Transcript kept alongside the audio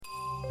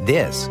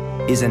This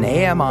is an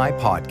AMI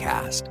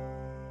podcast.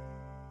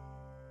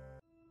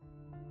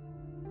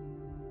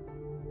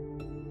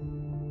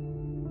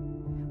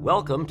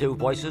 Welcome to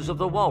Voices of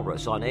the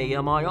Walrus on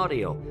AMI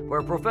Audio,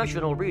 where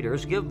professional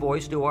readers give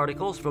voice to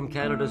articles from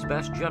Canada's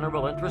best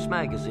general interest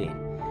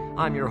magazine.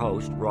 I'm your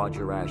host,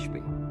 Roger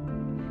Ashby.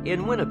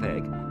 In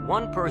Winnipeg,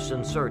 one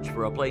person's search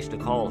for a place to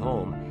call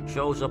home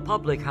shows a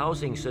public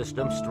housing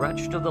system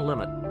stretched to the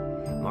limit.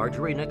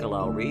 Marjorie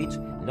Nicolau reads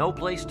No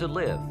Place to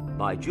Live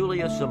by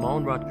Julia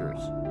Simone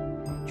Rutgers.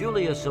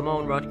 Julia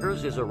Simone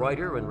Rutgers is a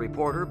writer and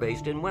reporter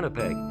based in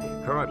Winnipeg,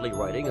 currently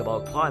writing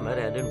about climate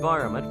and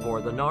environment for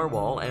the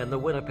Narwhal and the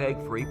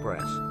Winnipeg Free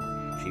Press.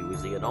 She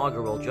was the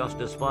inaugural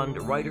Justice Fund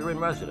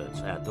Writer-in-Residence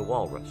at the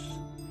Walrus.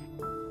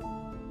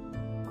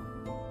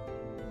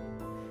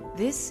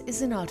 This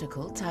is an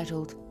article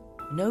titled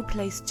No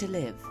Place to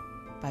Live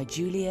by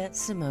Julia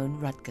Simone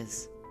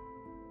Rutgers.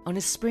 On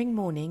a spring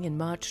morning in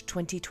March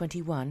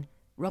 2021,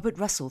 Robert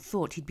Russell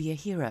thought he'd be a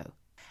hero.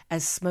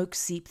 As smoke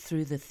seeped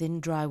through the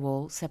thin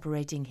drywall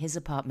separating his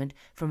apartment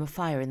from a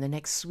fire in the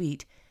next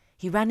suite,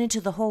 he ran into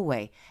the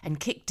hallway and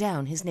kicked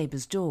down his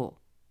neighbour's door.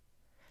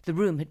 The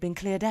room had been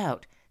cleared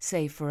out,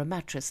 save for a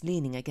mattress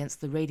leaning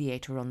against the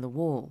radiator on the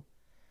wall.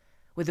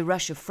 With a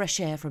rush of fresh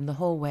air from the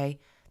hallway,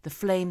 the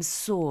flames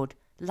soared,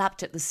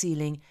 lapped at the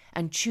ceiling,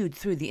 and chewed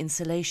through the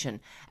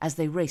insulation as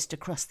they raced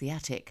across the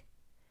attic.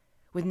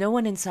 With no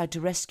one inside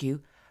to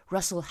rescue,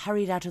 Russell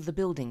hurried out of the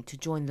building to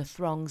join the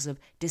throngs of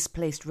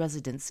displaced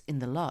residents in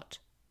the lot.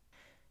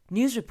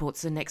 News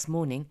reports the next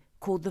morning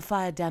called the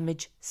fire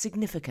damage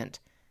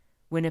significant.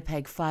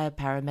 Winnipeg Fire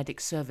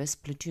Paramedic Service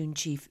Platoon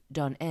Chief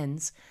Don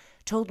Enns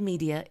told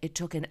media it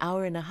took an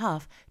hour and a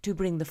half to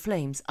bring the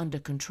flames under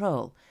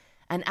control,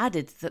 and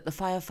added that the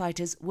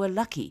firefighters were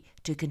lucky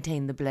to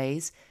contain the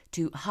blaze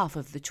to half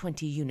of the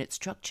 20-unit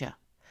structure.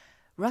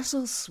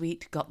 Russell's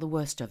suite got the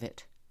worst of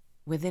it.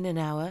 Within an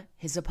hour,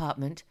 his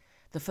apartment,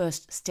 the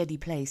first steady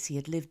place he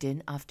had lived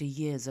in after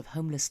years of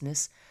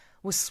homelessness,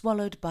 was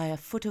swallowed by a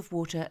foot of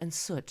water and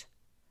soot.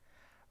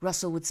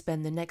 Russell would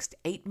spend the next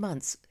 8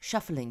 months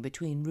shuffling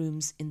between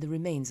rooms in the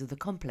remains of the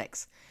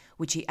complex,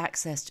 which he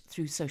accessed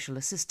through social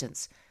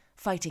assistance,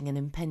 fighting an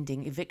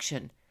impending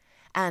eviction,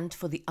 and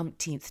for the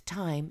umpteenth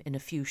time in a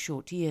few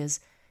short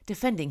years,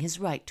 defending his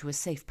right to a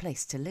safe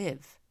place to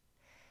live.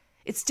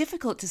 It's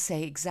difficult to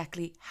say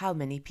exactly how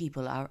many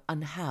people are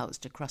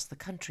unhoused across the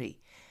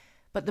country,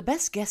 but the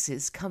best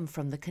guesses come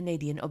from the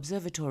Canadian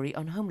Observatory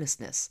on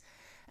Homelessness,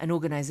 an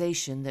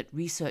organisation that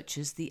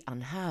researches the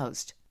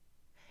unhoused.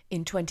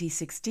 In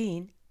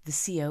 2016, the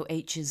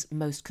COH's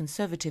most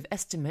conservative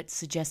estimate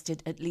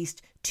suggested at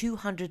least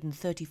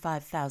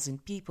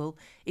 235,000 people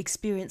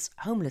experience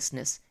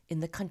homelessness in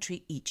the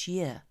country each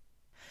year.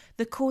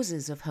 The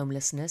causes of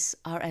homelessness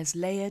are as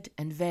layered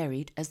and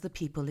varied as the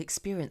people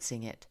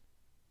experiencing it.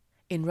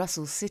 In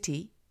Russell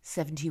City,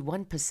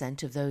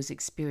 71% of those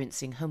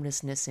experiencing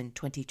homelessness in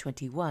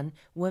 2021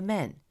 were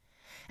men,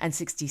 and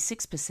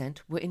 66%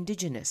 were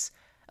Indigenous,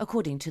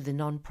 according to the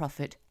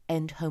non-profit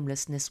End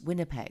Homelessness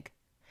Winnipeg.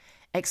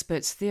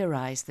 Experts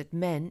theorize that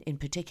men, in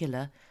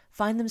particular,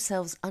 find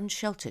themselves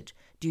unsheltered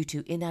due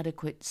to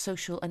inadequate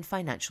social and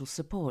financial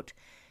support,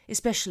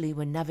 especially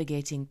when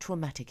navigating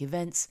traumatic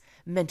events,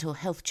 mental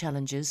health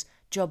challenges,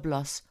 job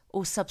loss,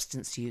 or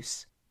substance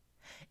use.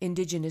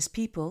 Indigenous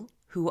people,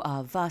 who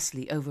are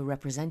vastly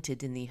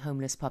overrepresented in the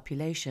homeless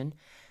population,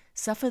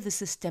 suffer the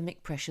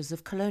systemic pressures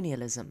of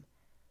colonialism,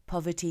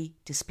 poverty,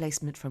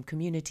 displacement from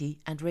community,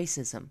 and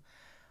racism,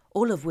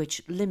 all of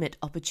which limit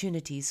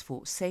opportunities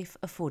for safe,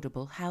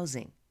 affordable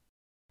housing.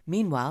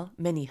 Meanwhile,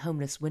 many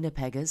homeless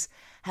Winnipeggers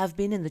have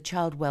been in the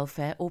child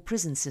welfare or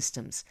prison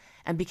systems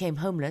and became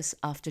homeless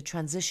after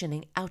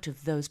transitioning out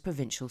of those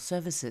provincial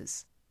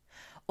services.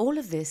 All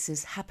of this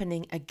is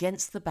happening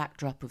against the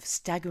backdrop of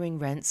staggering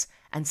rents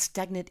and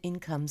stagnant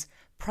incomes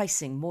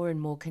pricing more and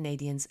more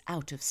Canadians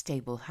out of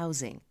stable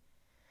housing.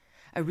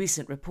 A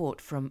recent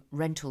report from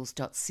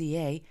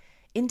rentals.ca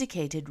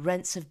indicated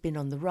rents have been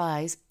on the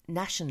rise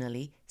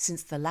nationally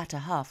since the latter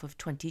half of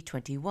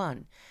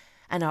 2021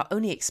 and are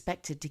only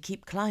expected to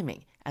keep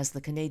climbing as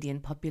the Canadian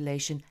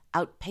population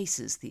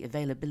outpaces the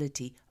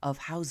availability of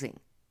housing.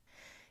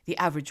 The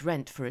average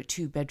rent for a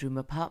 2-bedroom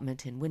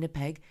apartment in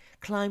Winnipeg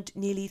climbed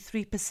nearly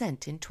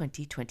 3% in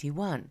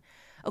 2021,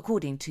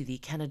 according to the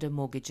Canada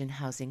Mortgage and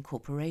Housing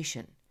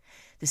Corporation.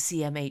 The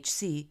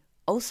CMHC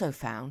also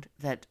found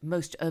that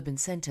most urban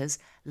centres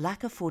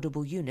lack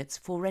affordable units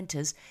for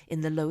renters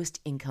in the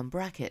lowest income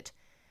bracket,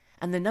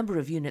 and the number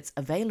of units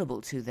available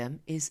to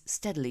them is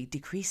steadily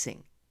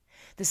decreasing.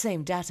 The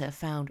same data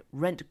found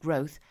rent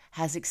growth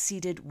has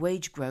exceeded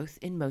wage growth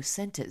in most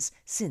centres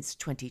since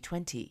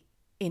 2020.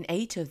 In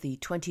 8 of the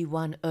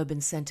 21 urban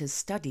centres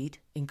studied,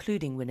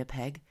 including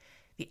Winnipeg,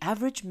 the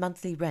average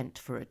monthly rent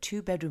for a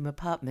 2-bedroom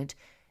apartment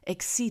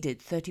exceeded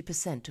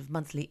 30% of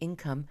monthly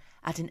income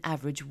at an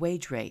average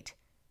wage rate.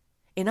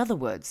 In other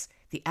words,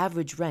 the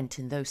average rent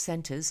in those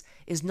centres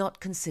is not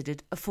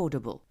considered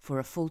affordable for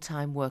a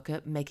full-time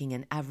worker making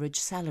an average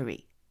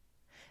salary.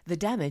 The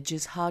damage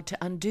is hard to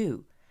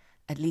undo.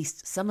 At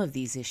least some of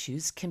these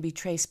issues can be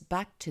traced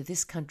back to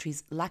this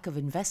country's lack of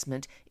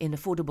investment in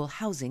affordable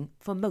housing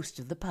for most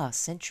of the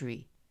past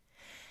century.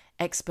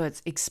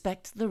 Experts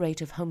expect the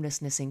rate of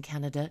homelessness in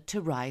Canada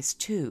to rise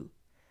too.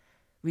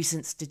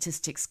 Recent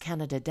Statistics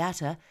Canada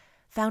data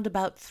found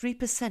about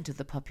 3% of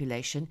the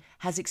population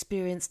has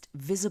experienced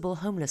visible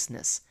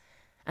homelessness,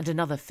 and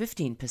another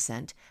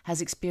 15%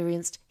 has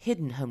experienced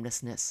hidden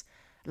homelessness,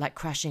 like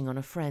crashing on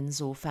a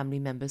friend's or family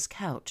member's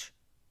couch.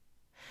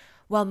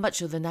 While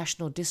much of the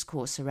national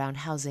discourse around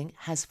housing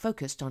has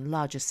focused on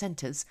larger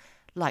centres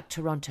like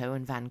Toronto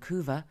and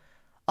Vancouver,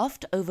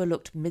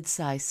 oft-overlooked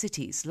mid-sized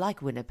cities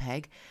like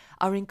Winnipeg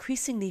are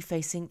increasingly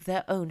facing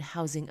their own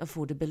housing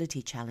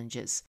affordability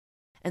challenges,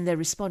 and they're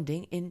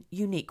responding in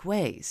unique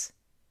ways.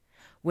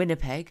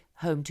 Winnipeg,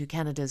 home to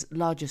Canada's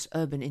largest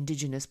urban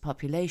Indigenous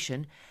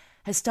population,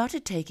 has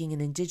started taking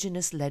an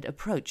Indigenous-led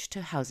approach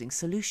to housing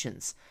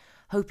solutions,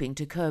 hoping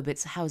to curb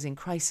its housing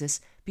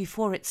crisis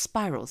before it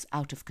spirals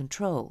out of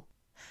control.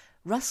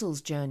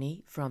 Russell's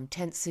journey from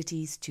tent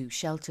cities to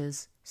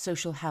shelters,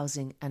 social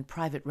housing and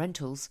private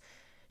rentals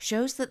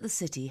shows that the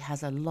city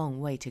has a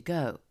long way to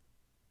go.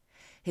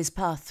 His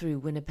path through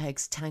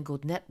Winnipeg's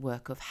tangled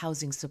network of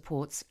housing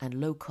supports and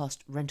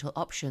low-cost rental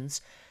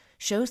options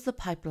shows the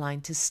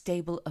pipeline to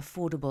stable,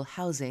 affordable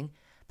housing,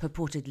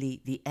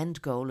 purportedly the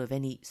end goal of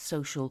any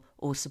social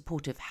or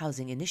supportive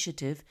housing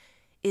initiative,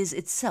 is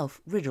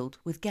itself riddled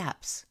with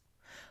gaps.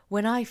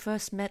 When I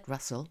first met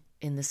Russell,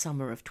 in the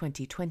summer of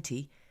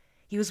 2020,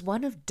 he was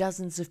one of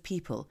dozens of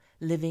people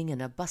living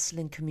in a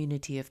bustling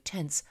community of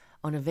tents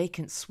on a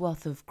vacant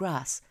swath of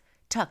grass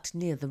tucked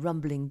near the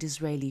rumbling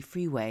Disraeli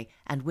Freeway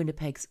and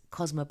Winnipeg's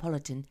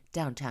cosmopolitan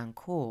downtown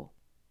core.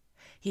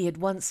 He had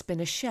once been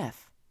a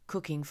chef,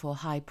 cooking for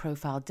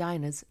high-profile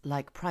diners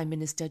like Prime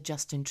Minister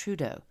Justin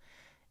Trudeau,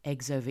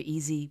 eggs over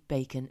easy,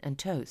 bacon and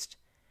toast.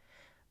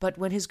 But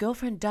when his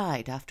girlfriend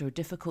died after a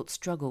difficult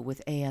struggle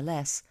with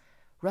ALS,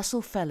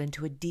 Russell fell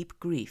into a deep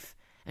grief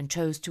and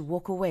chose to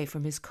walk away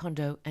from his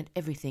condo and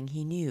everything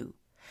he knew.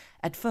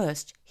 At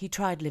first, he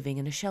tried living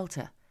in a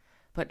shelter,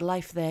 but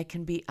life there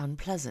can be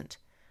unpleasant.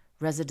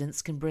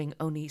 Residents can bring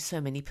only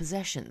so many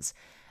possessions,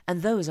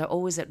 and those are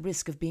always at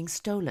risk of being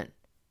stolen.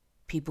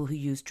 People who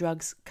use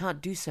drugs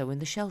can't do so in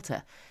the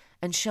shelter,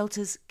 and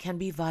shelters can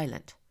be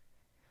violent.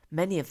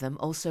 Many of them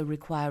also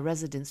require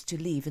residents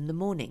to leave in the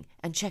morning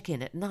and check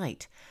in at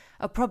night,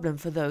 a problem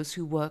for those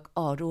who work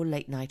odd or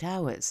late-night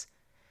hours.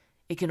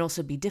 It can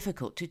also be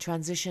difficult to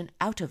transition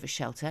out of a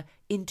shelter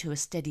into a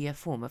steadier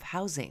form of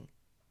housing.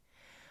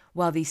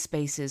 While these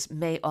spaces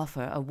may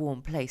offer a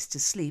warm place to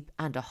sleep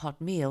and a hot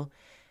meal,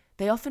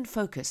 they often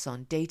focus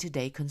on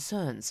day-to-day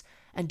concerns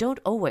and don't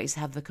always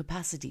have the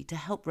capacity to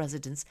help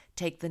residents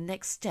take the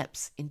next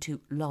steps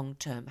into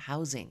long-term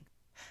housing.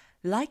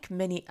 Like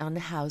many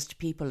unhoused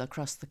people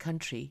across the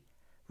country,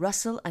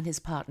 Russell and his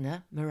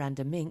partner,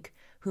 Miranda Mink,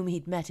 whom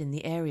he'd met in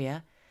the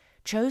area,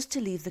 chose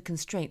to leave the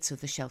constraints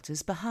of the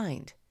shelters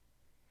behind.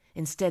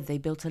 Instead, they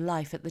built a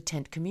life at the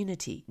tent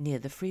community near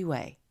the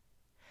freeway.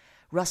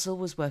 Russell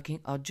was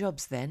working odd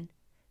jobs then,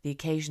 the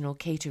occasional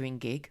catering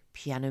gig,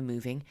 piano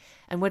moving,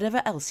 and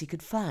whatever else he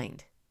could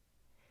find.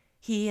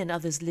 He and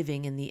others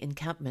living in the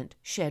encampment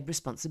shared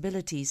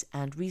responsibilities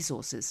and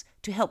resources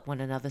to help one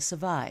another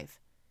survive.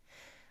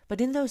 But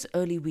in those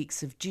early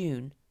weeks of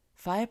June,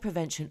 fire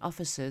prevention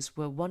officers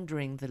were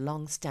wandering the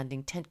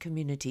long-standing tent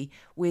community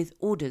with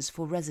orders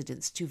for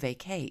residents to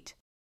vacate.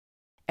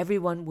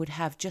 Everyone would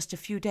have just a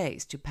few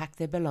days to pack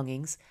their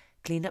belongings,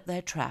 clean up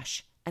their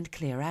trash, and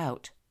clear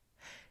out.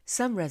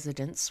 Some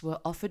residents were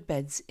offered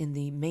beds in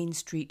the Main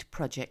Street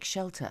Project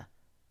shelter.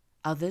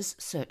 Others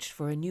searched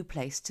for a new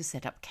place to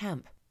set up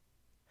camp.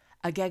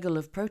 A gaggle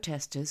of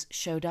protesters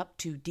showed up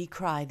to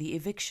decry the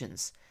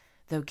evictions,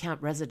 though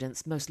camp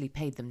residents mostly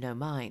paid them no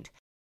mind,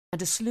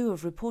 and a slew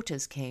of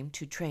reporters came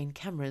to train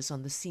cameras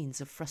on the scenes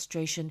of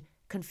frustration,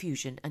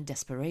 confusion, and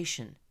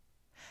desperation.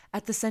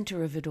 At the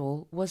centre of it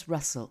all was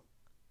Russell.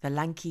 The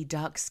lanky,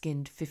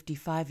 dark-skinned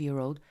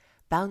 55-year-old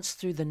bounced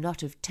through the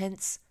knot of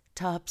tents,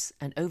 tarps,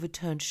 and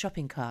overturned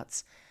shopping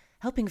carts,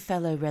 helping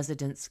fellow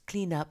residents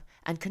clean up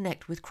and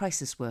connect with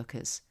crisis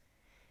workers.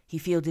 He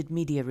fielded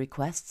media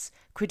requests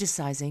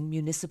criticizing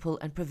municipal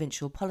and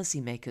provincial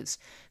policymakers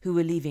who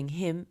were leaving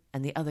him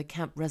and the other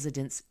camp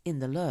residents in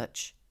the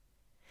lurch.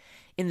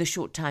 In the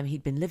short time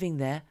he'd been living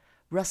there,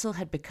 Russell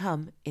had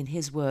become, in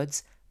his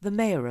words, the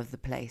mayor of the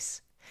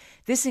place.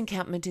 "This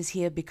encampment is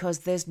here because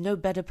there's no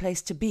better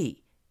place to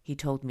be," he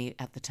told me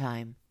at the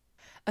time.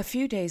 A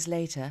few days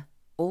later,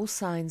 all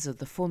signs of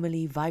the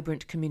formerly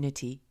vibrant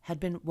community had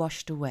been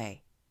washed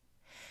away.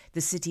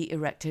 The city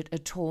erected a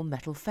tall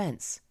metal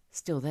fence,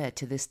 still there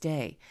to this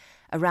day,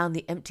 around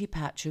the empty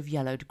patch of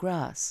yellowed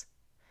grass.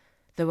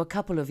 Though a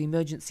couple of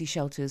emergency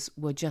shelters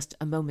were just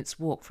a moment's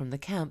walk from the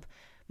camp,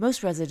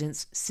 most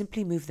residents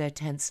simply moved their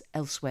tents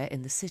elsewhere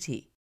in the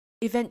city.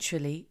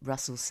 Eventually,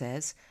 Russell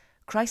says,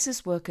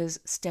 crisis workers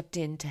stepped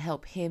in to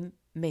help him,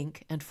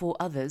 Mink, and 4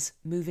 others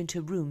move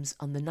into rooms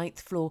on the 9th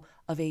floor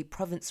of a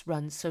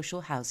province-run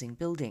social housing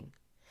building.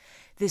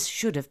 This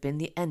should have been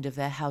the end of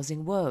their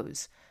housing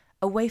woes.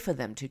 a way for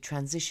them to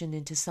transition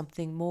into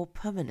something more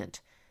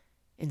permanent.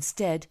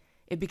 Instead,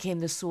 it became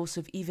the source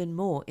of even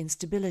more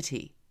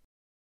instability.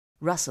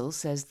 Russell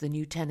says the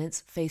new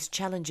tenants faced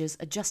challenges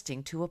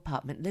adjusting to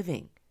apartment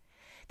living.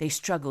 They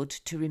struggled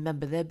to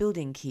remember their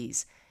building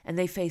keys, and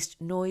they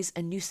faced noise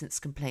and nuisance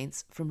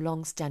complaints from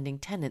long-standing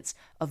tenants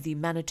of the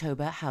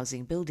Manitoba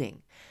Housing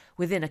Building.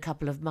 Within a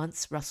couple of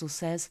months, Russell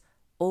says,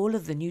 all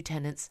of the new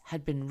tenants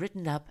had been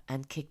written up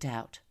and kicked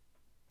out.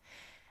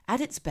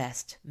 At its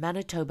best,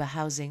 Manitoba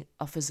Housing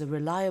offers a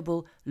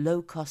reliable,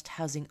 low-cost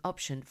housing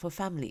option for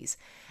families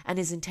and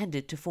is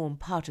intended to form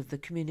part of the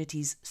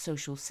community's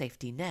social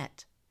safety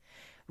net.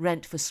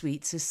 Rent for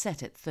suites is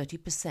set at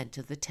 30%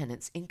 of the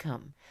tenant's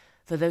income,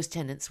 for those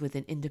tenants with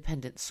an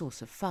independent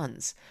source of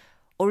funds,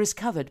 or is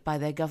covered by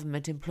their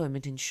Government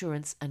Employment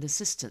Insurance and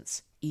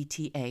Assistance,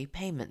 ETA,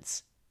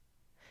 payments.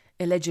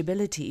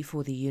 Eligibility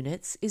for the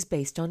units is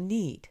based on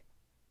need.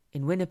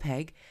 In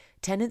Winnipeg,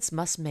 tenants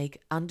must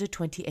make under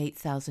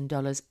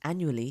 $28,000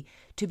 annually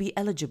to be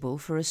eligible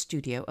for a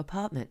studio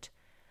apartment,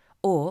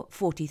 or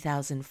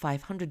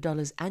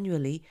 $40,500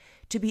 annually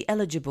to be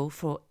eligible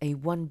for a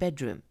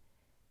one-bedroom.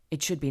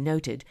 It should be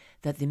noted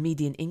that the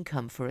median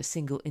income for a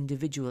single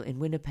individual in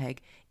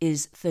Winnipeg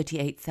is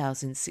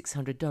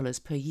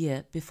 $38,600 per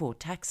year before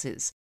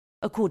taxes,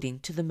 according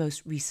to the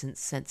most recent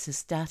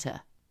census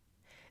data.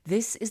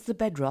 This is the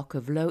bedrock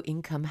of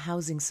low-income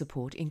housing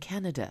support in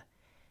Canada.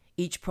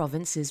 Each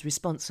province is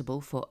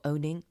responsible for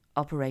owning,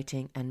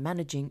 operating and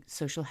managing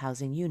social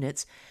housing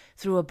units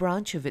through a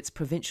branch of its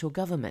provincial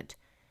government,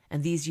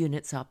 and these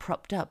units are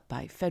propped up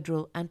by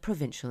federal and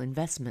provincial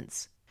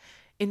investments.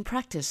 In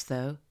practice,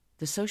 though,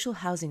 the social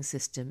housing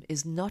system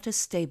is not as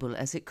stable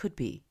as it could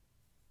be.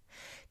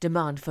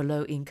 Demand for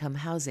low-income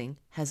housing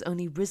has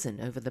only risen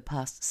over the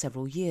past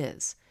several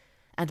years,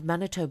 and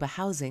Manitoba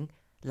Housing,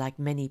 like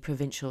many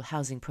provincial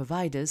housing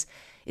providers,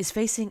 is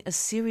facing a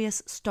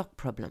serious stock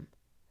problem.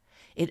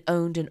 It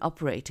owned and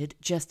operated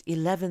just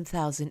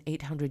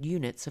 11,800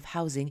 units of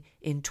housing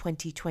in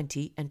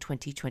 2020 and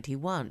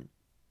 2021.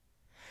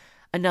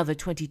 Another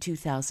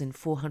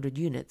 22,400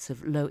 units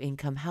of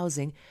low-income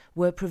housing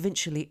were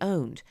provincially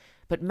owned,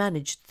 but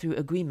managed through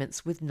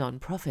agreements with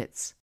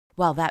non-profits.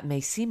 While that may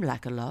seem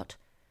like a lot,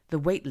 the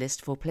wait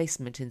list for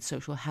placement in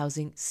social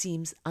housing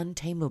seems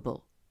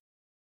untamable.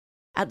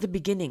 At the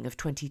beginning of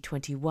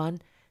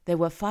 2021, there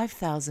were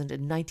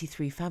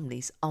 5,093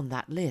 families on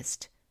that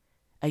list.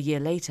 A year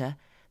later,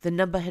 the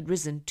number had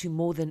risen to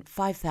more than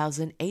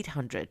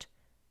 5,800.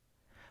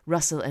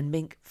 Russell and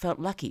Mink felt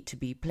lucky to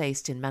be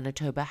placed in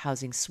Manitoba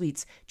housing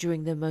suites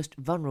during their most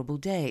vulnerable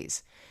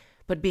days,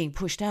 but being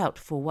pushed out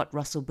for what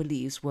Russell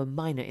believes were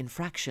minor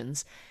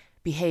infractions,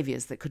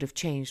 behaviours that could have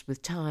changed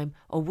with time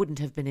or wouldn't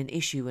have been an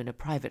issue in a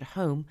private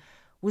home,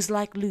 was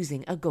like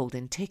losing a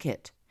golden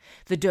ticket.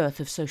 The dearth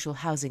of social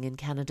housing in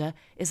Canada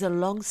is a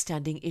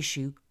long-standing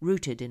issue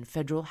rooted in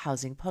federal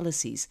housing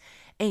policies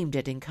aimed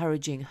at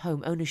encouraging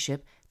home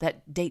ownership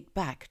that date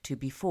back to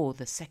before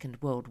the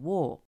Second World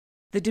War.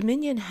 The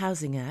Dominion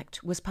Housing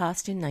Act was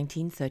passed in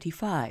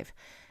 1935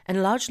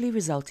 and largely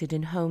resulted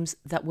in homes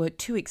that were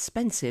too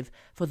expensive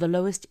for the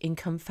lowest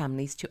income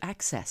families to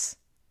access.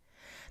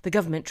 The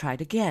government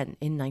tried again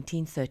in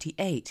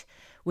 1938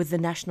 with the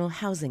National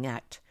Housing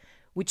Act,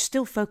 which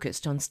still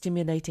focused on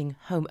stimulating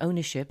home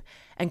ownership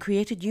and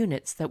created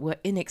units that were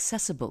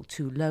inaccessible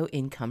to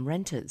low-income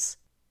renters.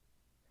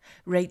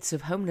 Rates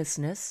of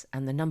homelessness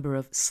and the number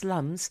of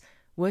slums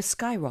were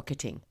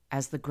skyrocketing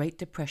as the Great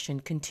Depression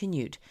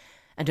continued,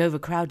 and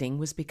overcrowding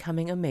was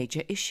becoming a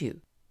major issue.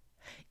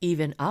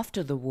 Even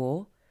after the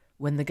war,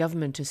 when the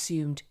government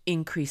assumed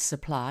increased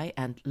supply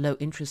and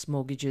low-interest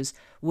mortgages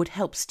would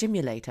help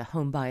stimulate a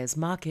home buyer's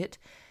market,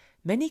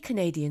 many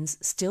Canadians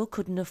still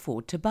couldn't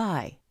afford to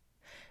buy.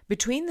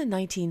 Between the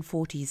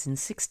 1940s and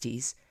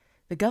 60s,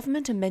 the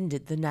government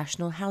amended the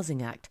National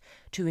Housing Act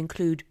to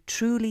include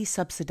truly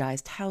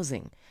subsidized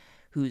housing,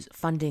 whose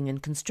funding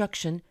and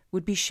construction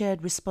would be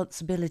shared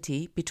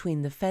responsibility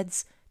between the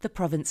feds, the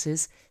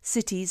provinces,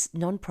 cities,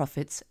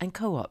 non-profits and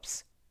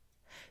co-ops.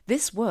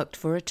 This worked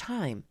for a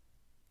time.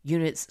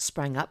 Units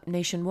sprang up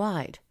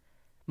nationwide.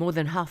 More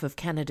than half of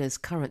Canada's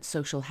current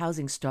social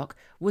housing stock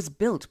was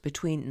built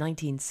between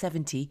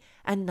 1970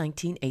 and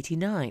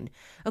 1989,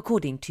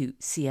 according to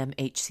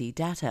CMHC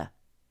data.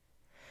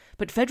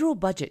 But federal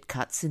budget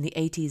cuts in the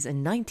 80s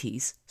and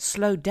 90s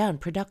slowed down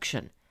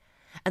production,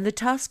 and the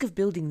task of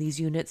building these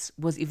units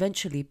was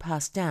eventually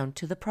passed down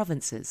to the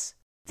provinces.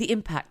 The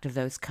impact of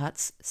those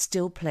cuts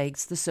still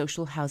plagues the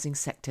social housing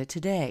sector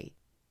today.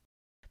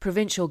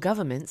 Provincial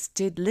governments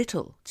did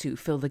little to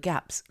fill the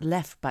gaps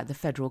left by the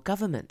federal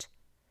government.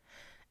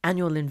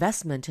 Annual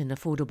investment in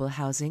affordable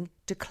housing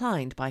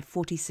declined by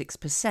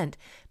 46%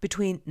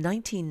 between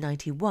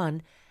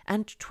 1991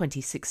 and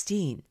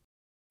 2016.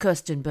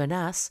 Kirsten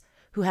Bernas,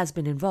 who has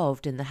been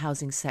involved in the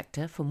housing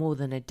sector for more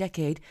than a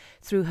decade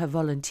through her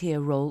volunteer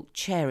role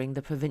chairing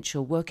the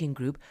provincial working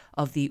group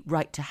of the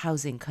Right to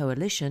Housing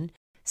Coalition,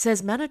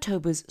 says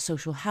Manitoba's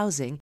social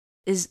housing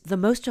is the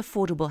most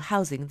affordable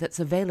housing that's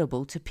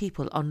available to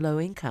people on low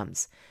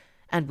incomes,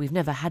 And we've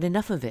never had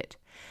enough of it.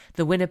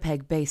 The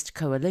Winnipeg-based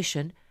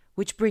coalition,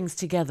 which brings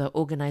together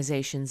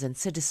organizations and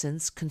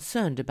citizens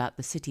concerned about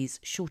the city's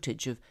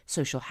shortage of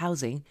social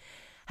housing,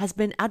 has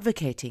been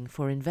advocating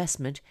for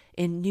investment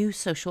in new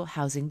social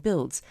housing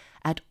builds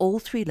at all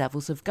 3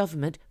 levels of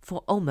government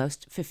for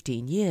almost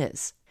 15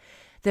 years.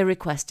 Their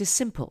request is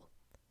simple: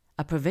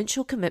 a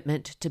provincial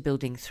commitment to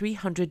building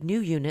 300 new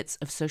units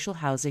of social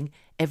housing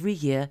every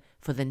year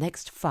for the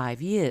next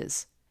 5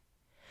 years.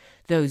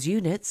 Those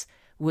units,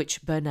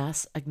 which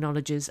Bernas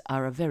acknowledges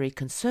are a very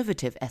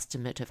conservative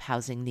estimate of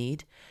housing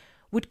need,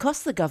 would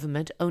cost the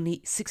government only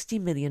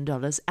 $60 million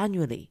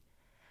annually,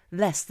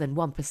 less than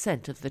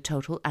 1% of the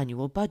total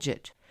annual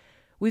budget.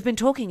 We've been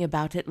talking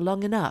about it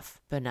long enough,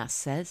 Bernas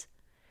says.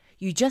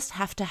 You just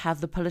have to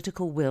have the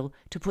political will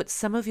to put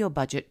some of your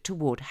budget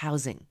toward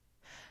housing.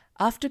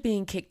 After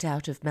being kicked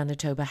out of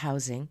Manitoba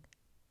Housing,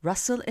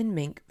 Russell and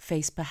Mink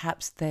face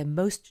perhaps their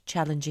most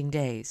challenging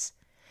days.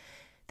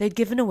 They'd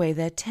given away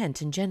their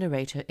tent and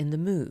generator in the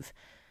move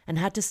and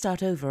had to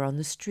start over on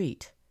the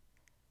street.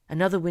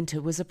 Another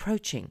winter was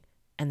approaching,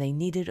 and they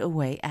needed a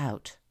way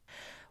out.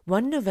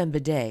 One November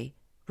day,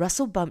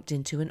 Russell bumped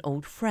into an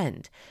old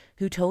friend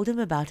who told him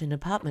about an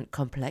apartment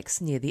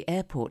complex near the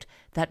airport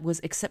that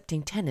was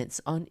accepting tenants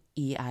on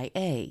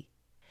EIA.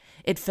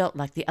 It felt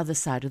like the other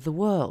side of the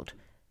world,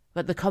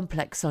 but the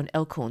complex on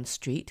Elkhorn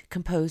Street,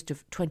 composed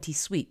of 20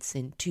 suites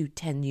in 2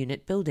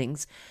 10-unit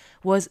buildings,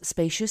 was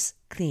spacious,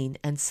 clean,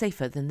 and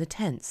safer than the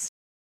tents.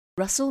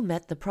 Russell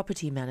met the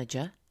property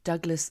manager,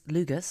 Douglas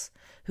Lugas,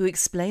 who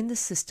explained the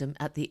system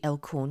at the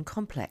Elkhorn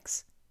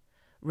complex.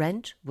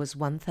 Rent was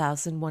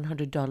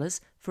 $1,100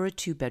 for a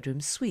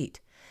 2-bedroom suite,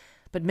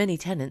 but many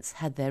tenants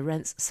had their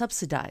rents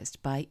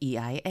subsidized by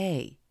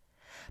EIA.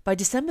 By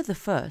December the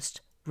 1st,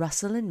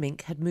 Russell and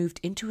Mink had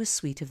moved into a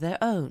suite of their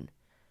own.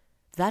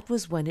 That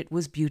was when it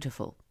was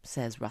beautiful,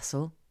 says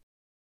Russell.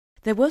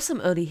 There were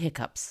some early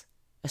hiccups.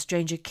 A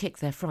stranger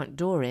kicked their front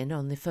door in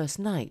on the first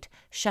night,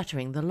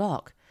 shattering the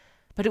lock,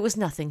 but it was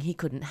nothing he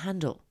couldn't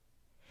handle.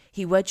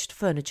 He wedged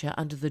furniture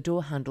under the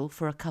door handle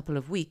for a couple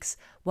of weeks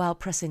while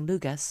pressing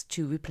Lugas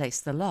to replace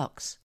the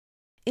locks.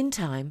 In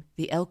time,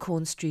 the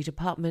Elkhorn Street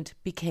apartment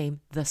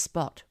became the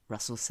spot,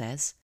 Russell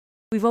says.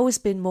 We've always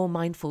been more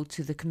mindful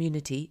to the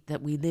community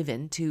that we live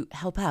in to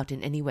help out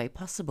in any way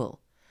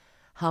possible.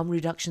 Harm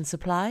reduction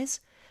supplies?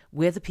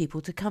 We're the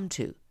people to come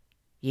to.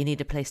 You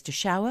need a place to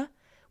shower?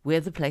 We're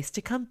the place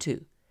to come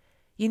to.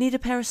 You need a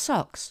pair of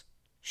socks?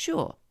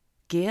 Sure.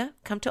 Gear?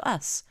 Come to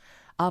us.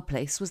 Our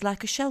place was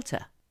like a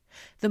shelter.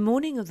 The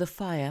morning of the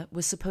fire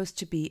was supposed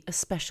to be a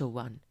special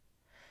one.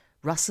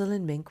 Russell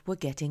and Mink were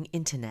getting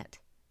internet.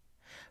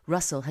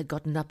 Russell had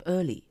gotten up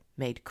early,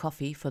 made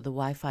coffee for the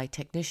Wi-Fi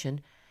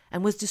technician,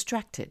 and was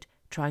distracted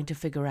trying to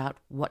figure out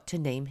what to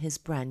name his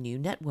brand new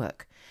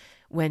network,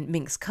 when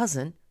Mink's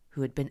cousin,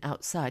 who had been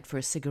outside for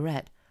a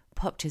cigarette,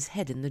 popped his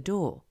head in the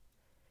door.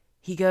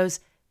 He goes,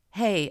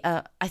 "Hey,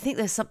 I think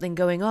there's something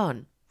going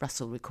on,"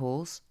 Russell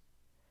recalls.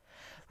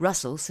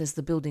 Russell says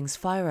the building's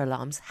fire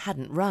alarms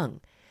hadn't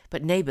rung,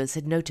 but neighbors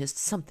had noticed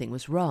something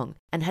was wrong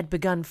and had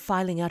begun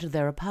filing out of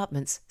their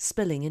apartments,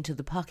 spilling into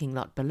the parking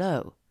lot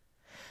below.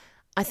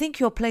 "I think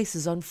your place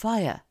is on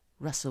fire,"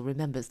 Russell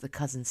remembers the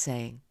cousin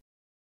saying.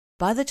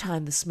 By the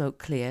time the smoke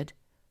cleared,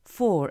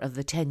 4 of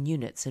the 10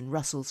 units in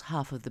Russell's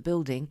half of the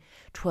building,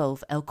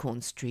 12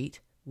 Elkhorn Street,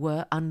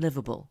 were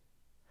unlivable.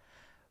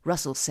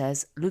 Russell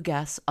says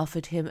Lugas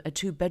offered him a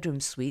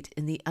 2-bedroom suite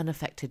in the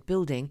unaffected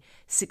building,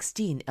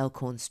 16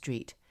 Elkhorn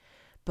Street,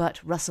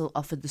 but Russell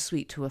offered the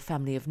suite to a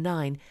family of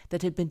 9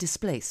 that had been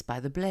displaced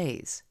by the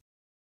blaze.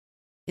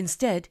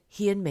 Instead,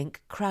 he and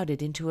Mink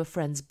crowded into a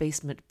friend's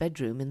basement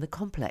bedroom in the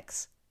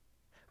complex.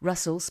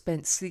 Russell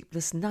spent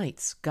sleepless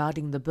nights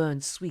guarding the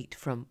burned suite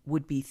from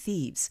would-be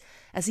thieves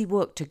as he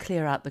worked to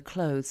clear out the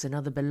clothes and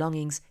other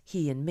belongings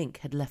he and Mink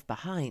had left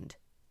behind.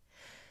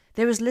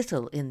 There is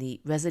little in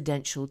the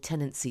Residential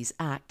Tenancies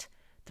Act,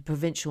 the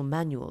provincial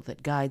manual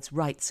that guides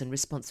rights and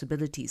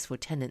responsibilities for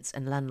tenants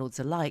and landlords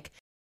alike,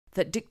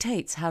 that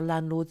dictates how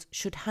landlords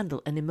should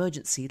handle an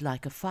emergency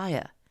like a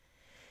fire.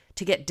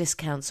 To get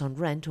discounts on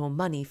rent or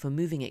money for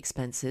moving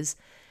expenses,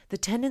 the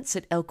tenants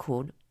at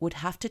Elkhorn would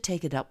have to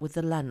take it up with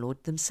the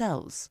landlord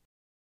themselves.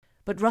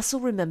 But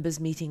Russell remembers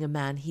meeting a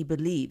man he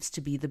believes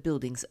to be the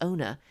building's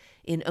owner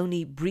in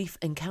only brief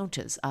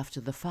encounters after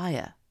the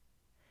fire.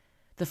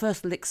 The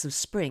first licks of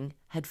spring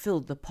had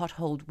filled the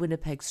potholed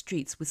Winnipeg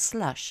streets with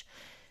slush,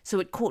 so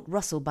it caught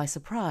Russell by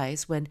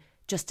surprise when,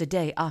 just a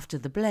day after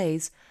the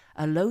blaze,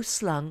 a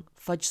low-slung,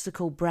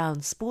 fudgesicle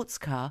brown sports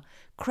car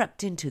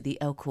crept into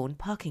the Elkhorn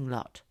parking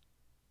lot.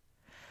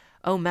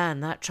 "Oh man,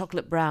 that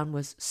chocolate brown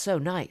was so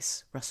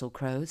nice," Russell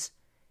crows.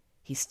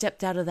 "He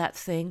stepped out of that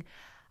thing.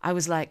 I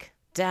was like,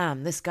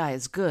 damn, this guy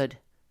is good.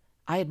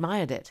 I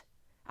admired it.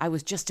 I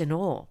was just in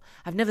awe.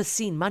 I've never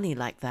seen money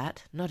like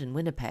that, not in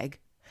Winnipeg."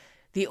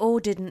 The awe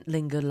didn't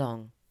linger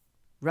long.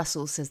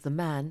 Russell says the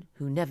man,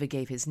 who never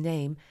gave his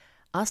name,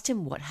 asked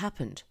him what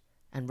happened,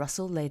 and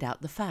Russell laid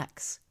out the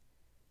facts.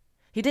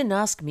 "He didn't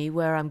ask me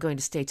where I'm going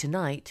to stay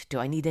tonight. Do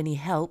I need any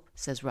help?"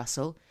 says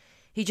Russell.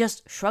 He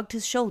just shrugged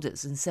his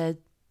shoulders and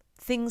said,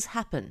 "Things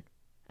happen,"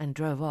 and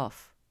drove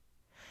off.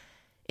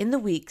 In the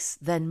weeks,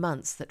 then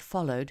months, that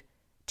followed,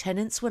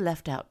 tenants were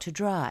left out to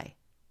dry.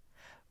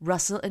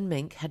 Russell and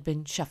Mink had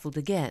been shuffled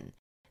again,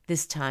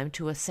 this time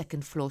to a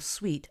second-floor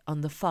suite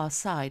on the far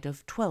side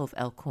of 12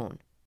 Elkhorn.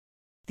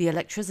 The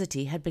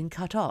electricity had been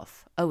cut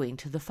off, owing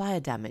to the fire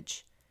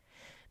damage.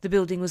 The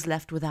building was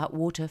left without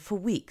water for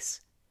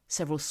weeks.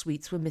 Several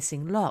suites were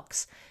missing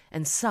locks,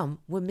 and some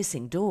were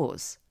missing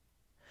doors.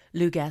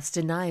 Lugas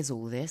denies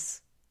all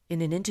this.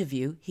 In an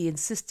interview, he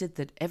insisted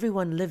that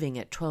everyone living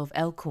at 12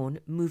 Elkhorn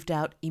moved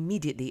out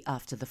immediately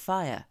after the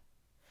fire.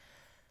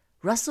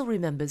 Russell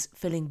remembers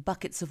filling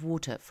buckets of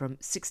water from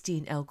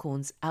 16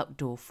 Elkhorn's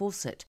outdoor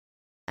faucet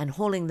and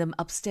hauling them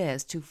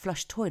upstairs to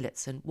flush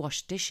toilets and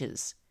wash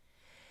dishes.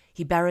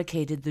 He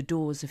barricaded the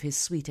doors of his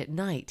suite at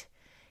night.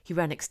 He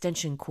ran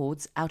extension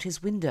cords out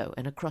his window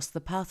and across the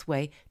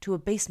pathway to a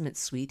basement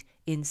suite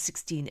in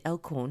 16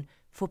 Elkhorn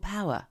for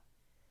power.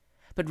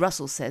 But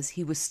Russell says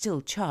he was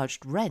still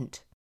charged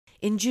rent.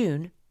 In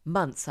June,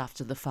 months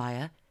after the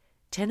fire,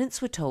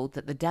 tenants were told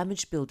that the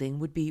damaged building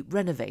would be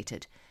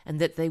renovated and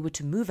that they were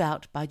to move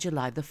out by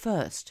July the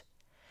 1st.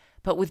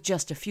 But with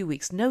just a few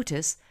weeks'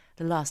 notice,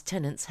 the last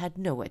tenants had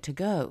nowhere to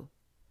go.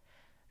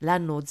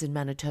 Landlords in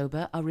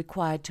Manitoba are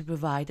required to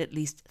provide at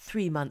least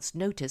 3 months'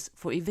 notice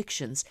for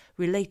evictions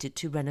related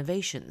to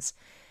renovations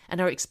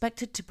and are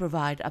expected to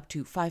provide up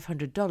to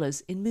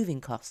 $500 in moving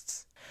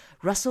costs.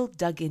 Russell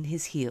dug in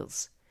his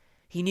heels.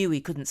 He knew he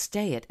couldn't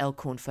stay at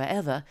Elkhorn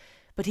forever,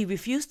 but he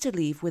refused to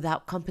leave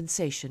without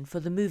compensation for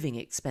the moving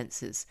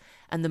expenses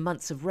and the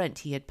months of rent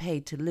he had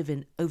paid to live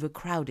in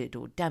overcrowded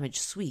or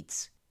damaged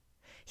suites.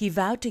 He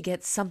vowed to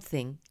get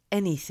something,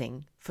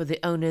 anything, for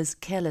the owner's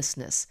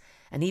carelessness,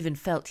 and even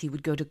felt he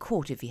would go to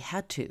court if he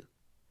had to.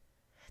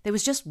 There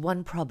was just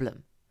one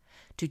problem.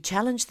 To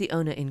challenge the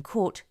owner in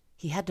court,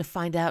 he had to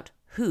find out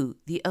who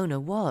the owner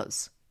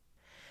was.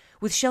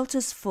 With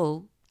shelters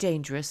full,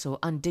 dangerous or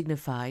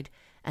undignified,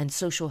 and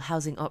social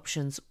housing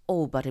options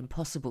all but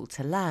impossible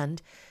to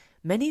land,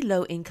 many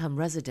low-income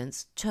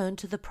residents turned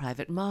to the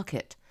private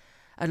market,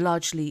 a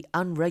largely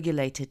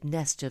unregulated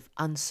nest of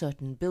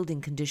uncertain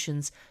building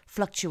conditions,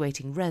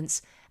 fluctuating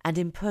rents, and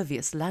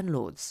impervious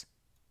landlords.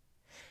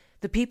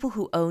 The people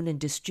who own and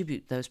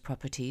distribute those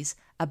properties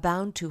are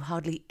bound to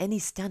hardly any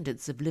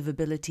standards of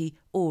livability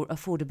or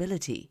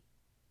affordability.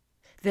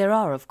 There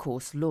are, of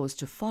course, laws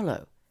to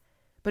follow,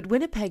 but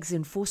Winnipeg's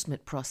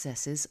enforcement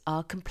processes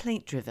are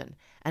complaint-driven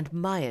and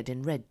mired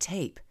in red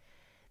tape,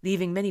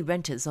 leaving many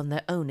renters on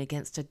their own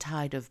against a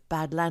tide of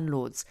bad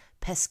landlords,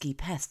 pesky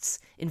pests,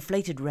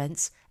 inflated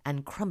rents,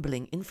 and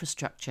crumbling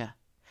infrastructure.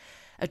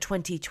 A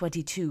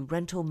 2022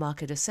 rental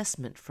market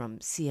assessment from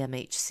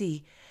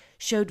CMHC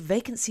showed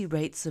vacancy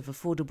rates of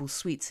affordable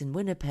suites in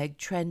Winnipeg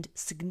trend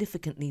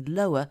significantly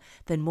lower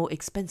than more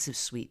expensive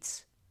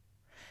suites.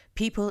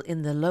 People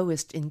in the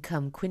lowest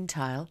income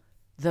quintile,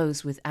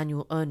 those with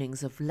annual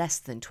earnings of less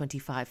than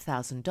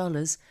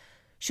 $25,000,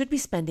 should be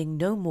spending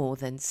no more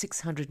than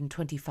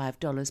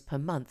 $625 per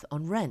month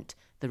on rent,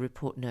 the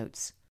report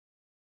notes.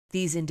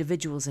 These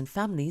individuals and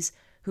families,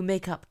 who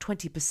make up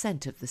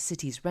 20% of the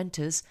city's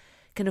renters,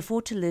 can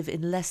afford to live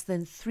in less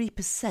than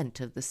 3%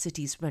 of the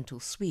city's rental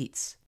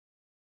suites.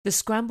 The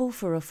scramble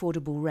for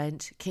affordable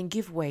rent can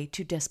give way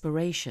to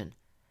desperation.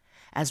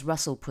 As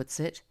Russell puts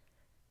it,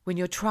 when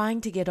you're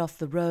trying to get off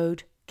the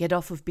road, get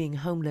off of being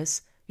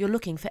homeless, you're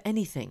looking for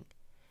anything.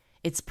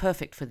 It's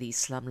perfect for these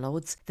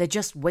slumlords. They're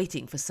just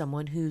waiting for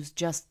someone who's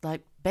just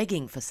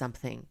begging for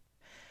something.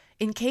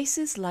 In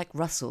cases like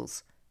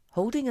Russell's,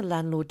 holding a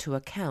landlord to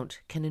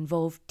account can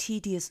involve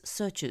tedious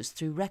searches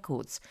through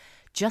records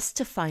just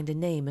to find a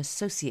name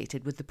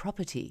associated with the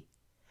property.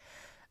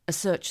 A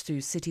search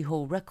through City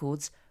Hall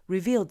records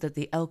revealed that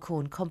the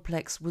Elkhorn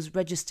complex was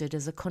registered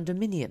as a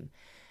condominium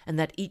and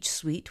that each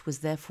suite was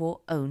therefore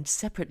owned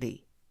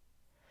separately.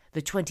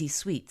 The 20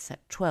 suites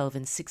at 12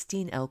 and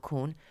 16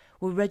 Elkhorn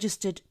were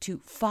registered to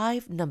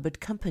 5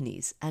 numbered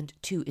companies and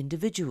 2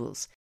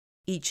 individuals,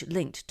 each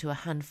linked to a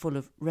handful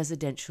of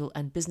residential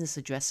and business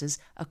addresses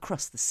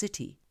across the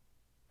city.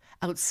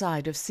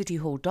 Outside of City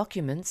Hall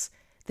documents,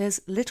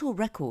 there's little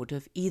record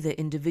of either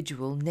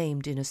individual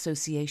named in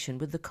association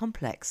with the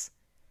complex.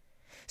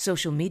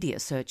 Social media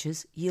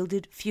searches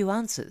yielded few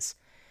answers,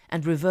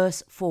 and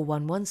reverse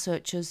 411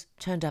 searches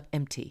turned up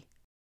empty.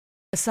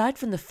 Aside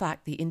from the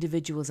fact the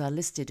individuals are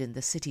listed in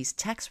the city's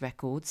tax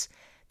records,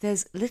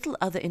 there's little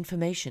other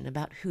information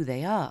about who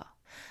they are.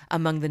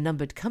 Among the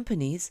numbered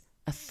companies,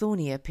 a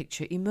thornier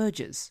picture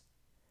emerges.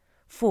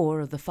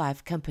 4 of the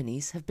 5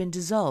 companies have been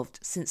dissolved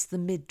since the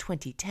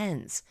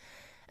mid-2010s,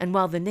 and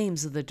while the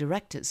names of the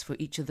directors for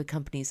each of the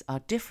companies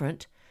are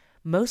different,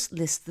 most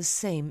list the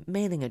same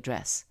mailing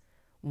address,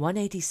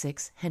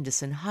 186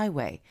 Henderson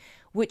Highway,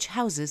 which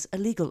houses a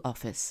legal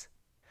office.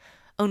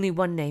 Only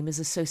one name is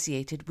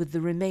associated with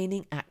the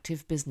remaining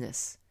active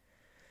business: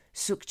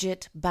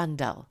 Sukhjit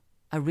Bandal,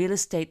 a real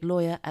estate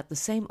lawyer at the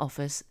same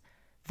office,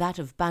 that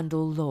of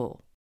Bandal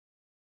Law.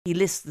 He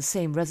lists the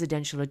same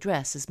residential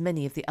address as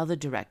many of the other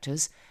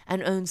directors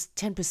and owns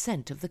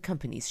 10% of the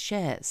company's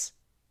shares.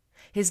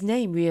 His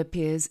name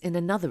reappears in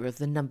another of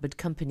the numbered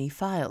company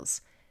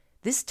files,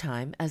 this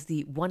time as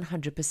the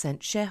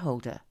 100%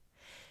 shareholder.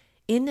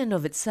 In and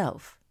of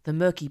itself, the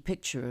murky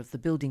picture of the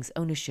building's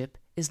ownership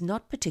is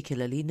not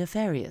particularly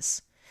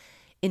nefarious.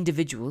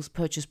 Individuals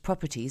purchase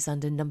properties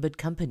under numbered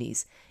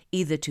companies,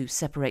 either to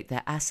separate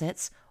their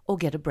assets or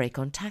get a break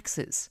on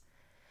taxes.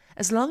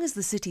 As long as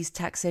the city's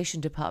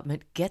taxation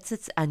department gets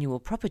its annual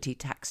property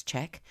tax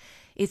check,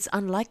 it's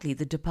unlikely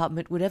the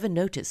department would ever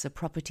notice a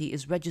property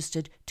is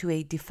registered to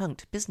a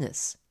defunct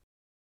business.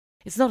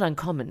 It's not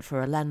uncommon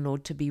for a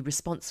landlord to be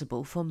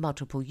responsible for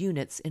multiple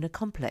units in a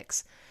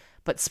complex,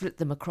 but split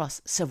them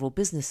across several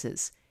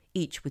businesses,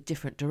 each with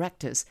different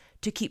directors,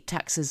 to keep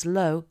taxes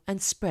low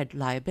and spread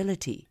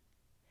liability.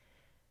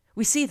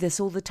 We see this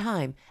all the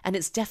time, and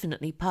it's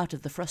definitely part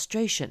of the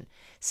frustration,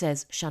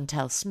 says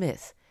Chantal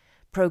Smith,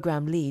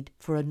 program lead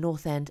for a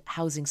North End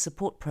housing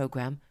support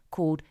program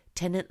called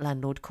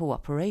Tenant-Landlord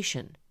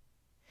Cooperation.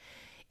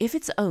 If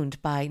it's owned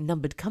by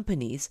numbered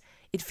companies,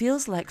 it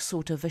feels like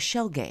sort of a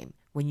shell game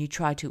when you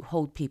try to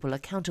hold people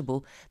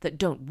accountable that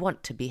don't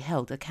want to be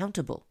held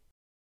accountable.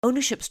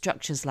 Ownership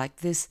structures like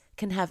this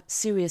can have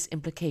serious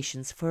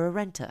implications for a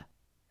renter.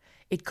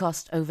 It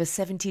cost over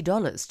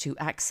 $70 to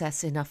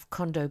access enough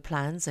condo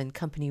plans and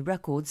company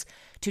records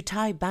to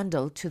tie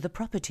Bandel to the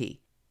property.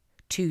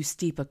 Too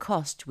steep a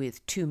cost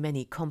with too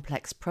many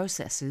complex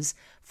processes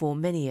for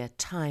many a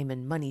time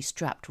and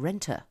money-strapped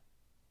renter.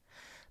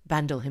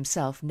 Bandel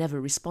himself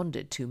never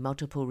responded to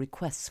multiple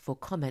requests for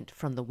comment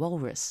from the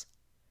Walrus.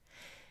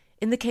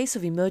 In the case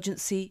of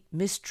emergency,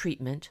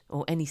 mistreatment,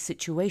 or any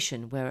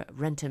situation where a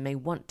renter may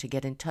want to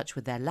get in touch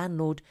with their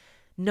landlord,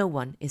 no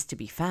one is to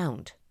be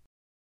found.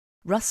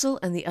 Russell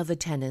and the other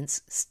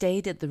tenants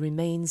stayed at the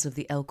remains of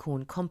the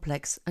Elkhorn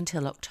complex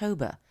until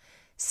October,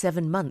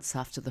 7 months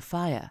after the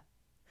fire.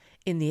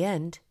 In the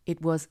end,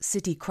 it was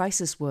city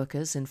crisis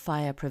workers and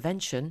fire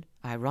prevention,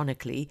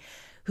 ironically,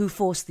 who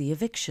forced the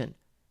eviction,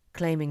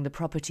 claiming the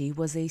property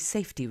was a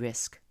safety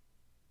risk.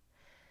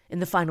 In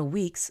the final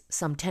weeks,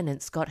 some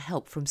tenants got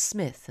help from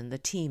Smith and the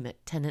team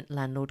at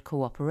Tenant-Landlord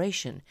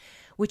Cooperation,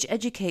 which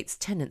educates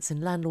tenants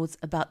and landlords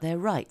about their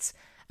rights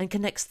and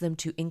connects them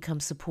to income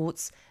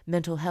supports,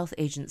 mental health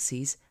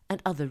agencies,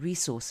 and other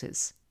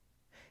resources.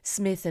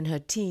 Smith and her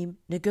team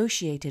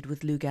negotiated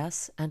with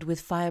Lugas and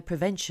with fire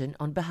prevention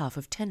on behalf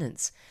of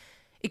tenants,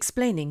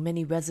 explaining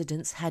many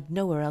residents had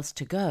nowhere else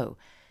to go,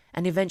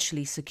 and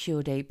eventually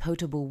secured a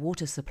potable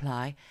water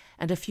supply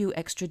and a few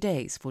extra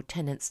days for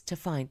tenants to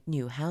find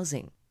new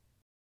housing.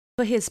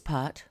 For his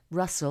part,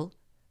 Russell,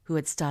 who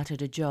had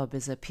started a job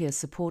as a peer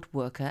support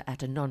worker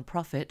at a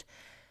non-profit,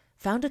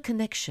 found a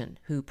connection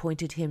who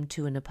pointed him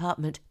to an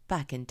apartment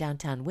back in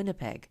downtown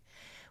Winnipeg,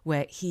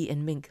 where he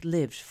and Mink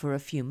lived for a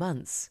few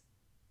months.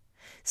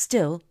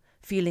 Still,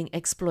 feeling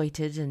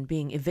exploited and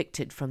being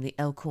evicted from the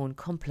Elkhorn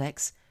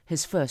complex,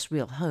 his first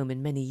real home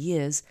in many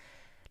years,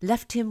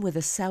 left him with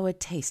a sour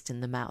taste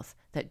in the mouth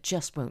that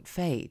just won't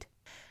fade.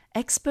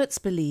 Experts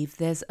believe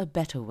there's a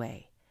better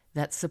way,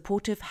 that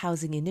supportive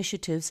housing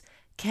initiatives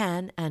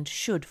can and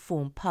should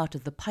form part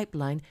of the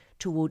pipeline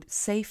toward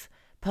safe,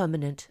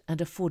 permanent and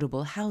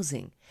affordable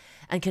housing,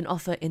 and can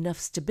offer enough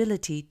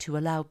stability to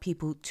allow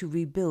people to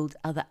rebuild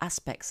other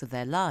aspects of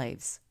their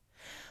lives.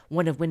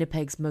 One of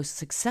Winnipeg's most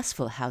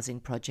successful housing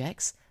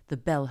projects, the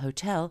Bell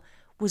Hotel,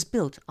 was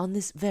built on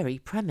this very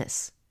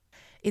premise.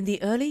 In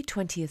the early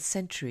 20th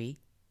century,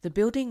 the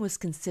building was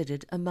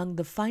considered among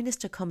the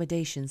finest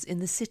accommodations in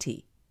the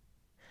city.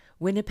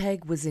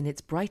 Winnipeg was in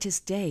its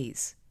brightest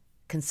days.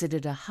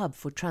 Considered a hub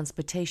for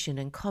transportation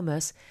and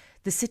commerce,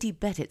 the city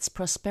bet its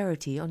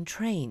prosperity on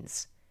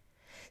trains.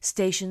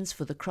 Stations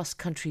for the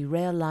cross-country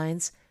rail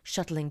lines,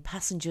 shuttling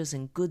passengers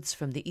and goods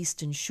from the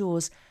eastern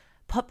shores,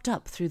 popped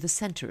up through the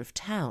centre of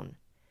town.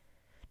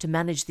 To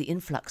manage the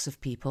influx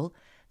of people,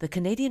 the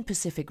Canadian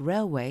Pacific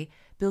Railway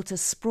built a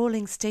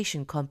sprawling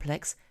station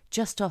complex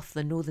just off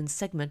the northern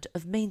segment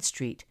of Main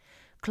Street,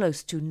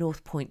 close to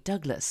North Point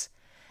Douglas,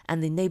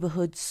 and the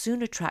neighbourhood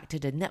soon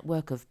attracted a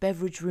network of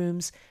beverage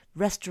rooms,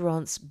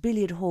 restaurants,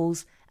 billiard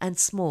halls, and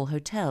small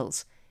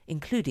hotels,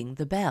 including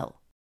the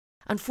Bell.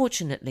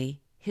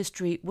 Unfortunately,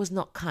 history was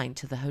not kind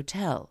to the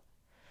hotel.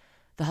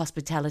 The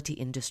hospitality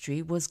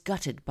industry was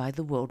gutted by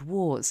the World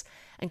Wars,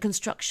 and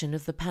construction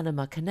of the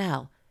Panama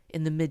Canal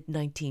in the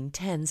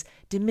mid-1910s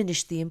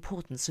diminished the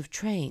importance of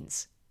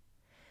trains.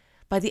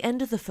 By the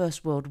end of the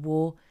First World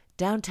War,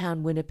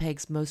 downtown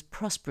Winnipeg's most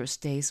prosperous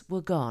days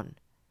were gone.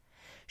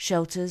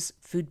 Shelters,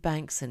 food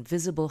banks, and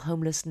visible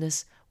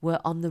homelessness were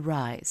on the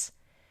rise.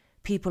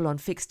 People on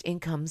fixed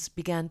incomes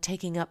began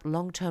taking up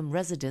long-term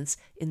residence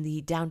in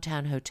the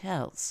downtown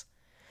hotels.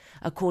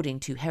 According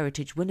to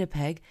Heritage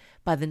Winnipeg,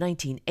 by the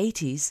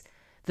 1980s,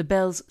 the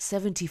Bell's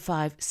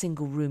 75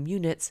 single-room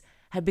units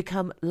had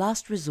become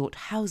last resort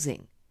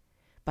housing.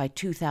 By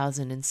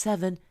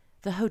 2007,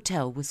 the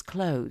hotel was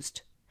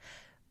closed.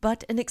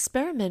 But an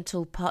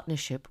experimental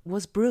partnership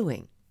was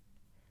brewing.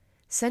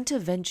 Centre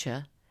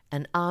Venture,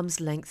 an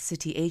arm's-length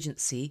city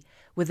agency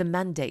with a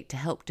mandate to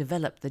help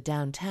develop the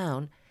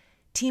downtown,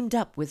 teamed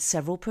up with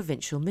several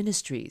provincial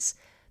ministries,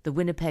 the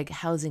Winnipeg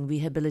Housing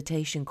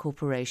Rehabilitation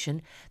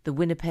Corporation, the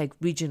Winnipeg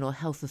Regional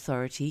Health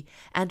Authority,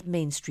 and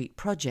Main Street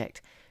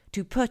Project,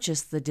 to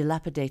purchase the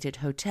dilapidated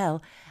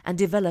hotel and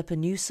develop a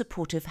new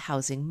supportive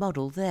housing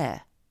model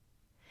there.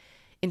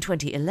 In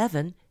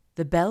 2011,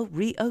 the Bell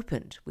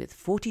reopened with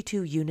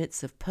 42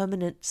 units of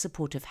permanent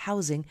supportive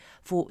housing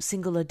for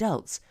single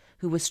adults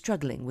who were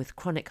struggling with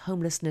chronic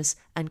homelessness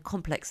and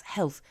complex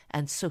health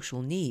and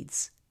social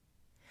needs.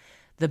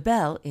 The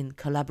Bell, in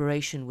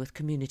collaboration with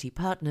community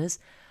partners,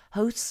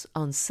 hosts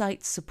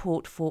on-site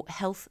support for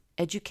health,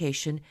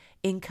 education,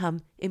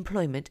 income,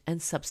 employment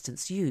and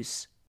substance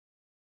use.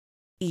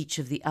 Each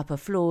of the upper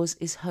floors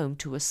is home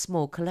to a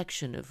small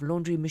collection of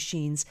laundry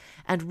machines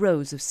and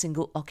rows of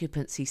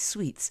single-occupancy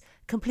suites,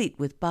 complete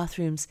with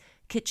bathrooms,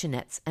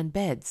 kitchenettes and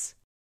beds.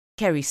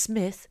 Kerry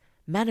Smith,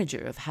 manager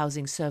of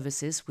housing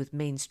services with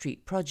Main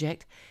Street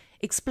Project,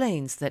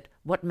 explains that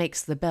what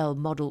makes the Bell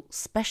model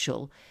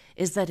special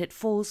is that it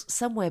falls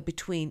somewhere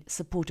between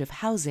supportive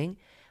housing,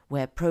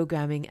 where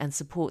programming and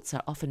supports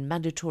are often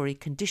mandatory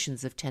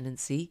conditions of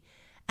tenancy,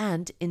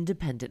 and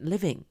independent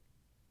living.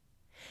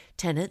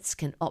 Tenants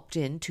can opt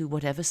in to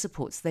whatever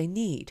supports they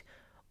need,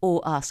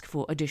 or ask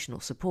for additional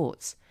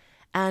supports,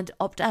 and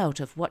opt out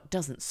of what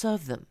doesn't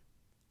serve them.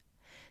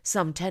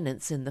 Some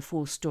tenants in the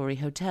 4-story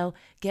hotel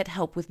get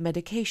help with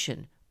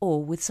medication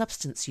or with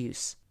substance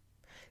use.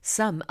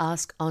 Some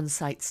ask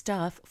on-site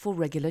staff for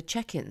regular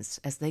check-ins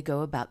as they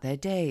go about their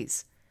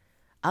days.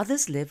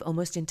 Others live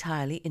almost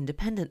entirely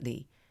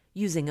independently,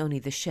 using only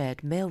the shared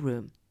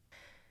mailroom.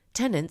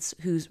 Tenants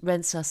whose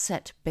rents are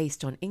set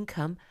based on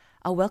income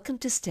are welcome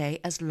to stay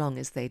as long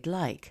as they'd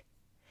like.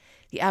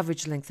 The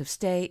average length of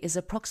stay is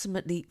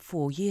approximately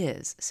 4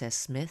 years, says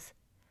Smith.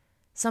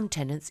 Some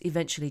tenants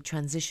eventually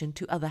transition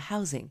to other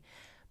housing,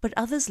 but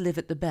others live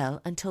at the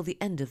Bell until the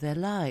end of their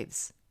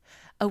lives.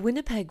 A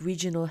Winnipeg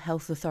Regional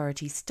Health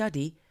Authority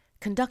study,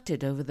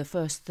 conducted over the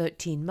first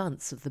 13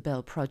 months of the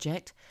Bell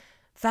project,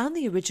 found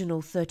the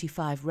original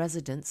 35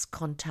 residents'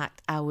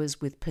 contact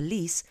hours with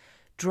police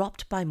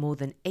dropped by more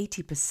than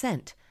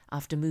 80%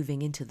 after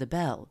moving into the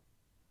Bell.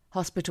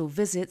 Hospital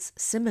visits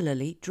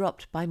similarly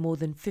dropped by more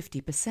than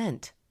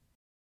 50%.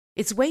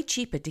 It's way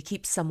cheaper to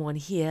keep someone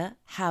here,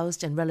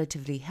 housed and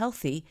relatively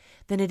healthy,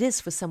 than it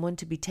is for someone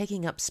to be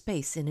taking up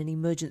space in an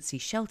emergency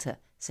shelter,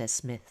 says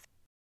Smith.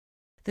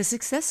 The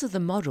success of the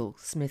model,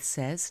 Smith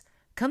says,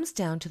 comes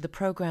down to the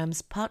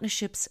program's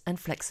partnerships and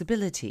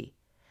flexibility.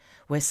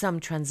 Where some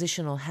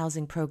transitional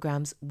housing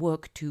programs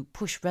work to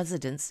push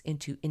residents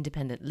into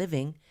independent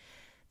living,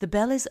 the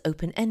Bell is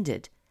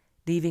open-ended,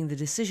 leaving the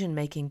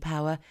decision-making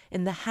power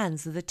in the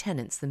hands of the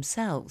tenants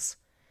themselves.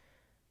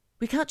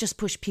 We can't just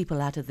push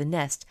people out of the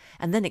nest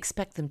and then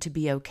expect them to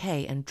be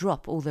okay and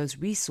drop all those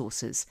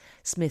resources,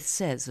 Smith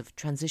says of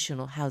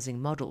transitional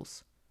housing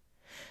models.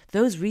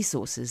 Those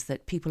resources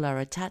that people are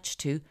attached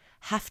to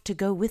have to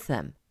go with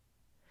them.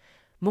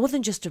 More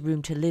than just a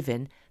room to live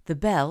in, the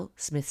Bell,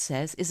 Smith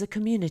says, is a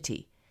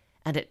community,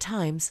 and at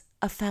times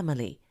a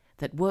family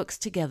that works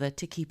together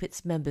to keep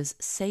its members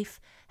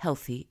safe,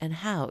 healthy and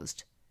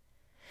housed.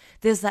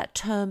 There's that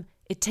term,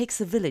 it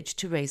takes a village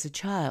to raise a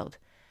child,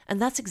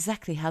 and that's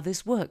exactly how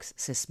this works,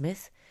 says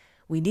Smith.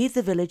 We need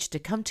the village to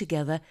come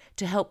together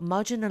to help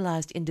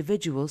marginalized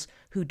individuals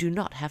who do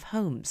not have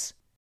homes.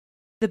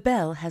 The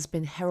Bell has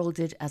been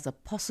heralded as a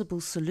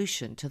possible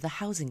solution to the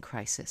housing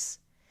crisis.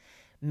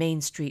 Main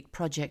Street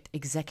Project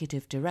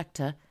Executive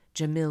Director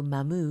Jamil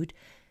Mahmood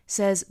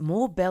says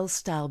more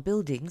Bell-style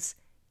buildings,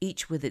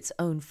 each with its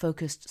own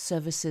focused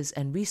services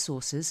and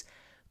resources,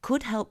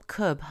 could help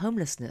curb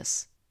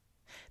homelessness.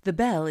 The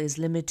Bell is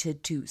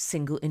limited to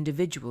single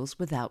individuals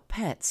without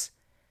pets,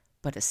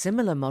 but a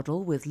similar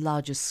model with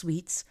larger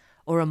suites,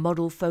 or a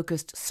model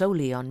focused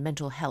solely on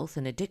mental health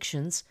and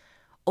addictions,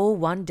 or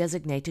one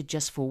designated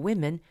just for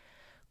women,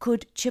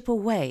 could chip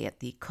away at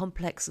the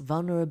complex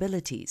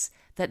vulnerabilities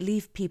that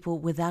leave people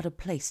without a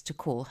place to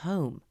call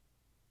home.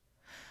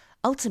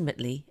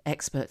 Ultimately,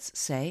 experts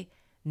say,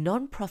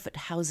 non-profit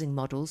housing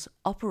models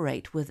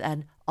operate with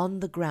an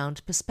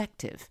on-the-ground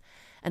perspective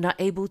and are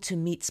able to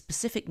meet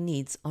specific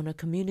needs on a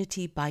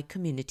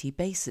community-by-community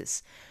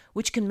basis,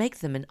 which can make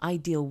them an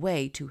ideal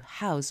way to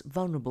house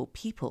vulnerable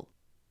people.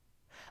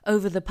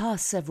 Over the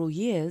past several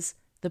years,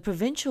 the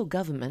provincial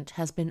government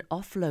has been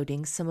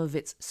offloading some of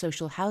its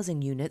social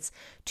housing units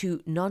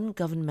to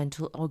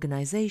non-governmental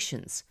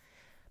organizations,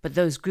 but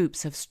those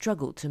groups have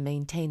struggled to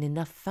maintain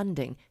enough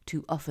funding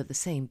to offer the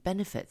same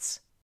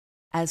benefits.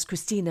 As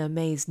Christina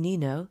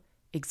Mays-Nino,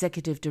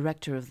 Executive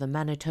Director of the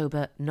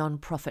Manitoba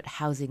Non-Profit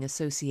Housing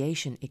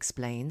Association,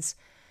 explains,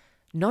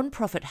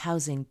 non-profit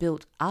housing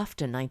built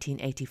after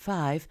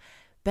 1985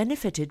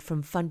 benefited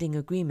from funding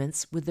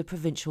agreements with the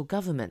provincial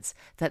governments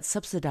that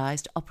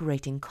subsidized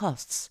operating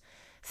costs.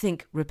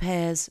 Think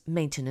repairs,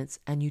 maintenance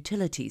and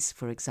utilities,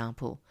 for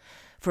example,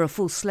 for a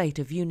full slate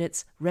of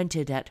units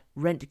rented at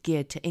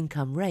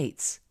rent-geared-to-income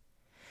rates.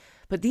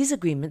 But these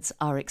agreements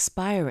are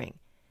expiring,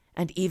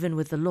 And even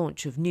with the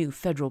launch of new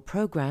federal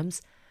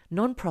programs,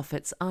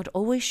 non-profits aren't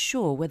always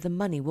sure where the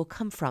money will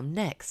come from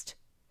next.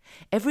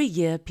 Every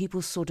year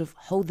people sort of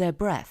hold their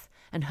breath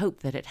and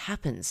hope that it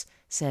happens,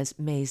 says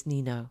Mays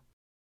Nino.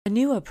 A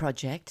newer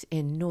project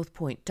in North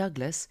Point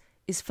Douglas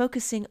is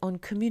focusing on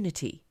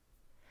community.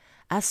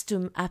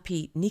 Astum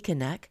Api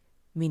Nikanak,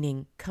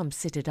 meaning come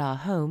sit at our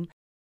home,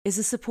 is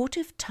a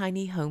supportive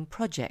tiny home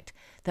project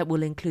that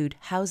will include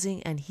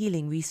housing and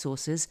healing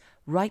resources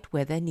right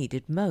where they're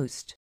needed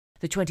most.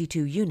 The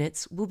 22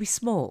 units will be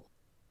small.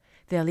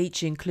 They'll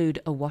each include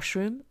a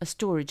washroom, a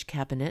storage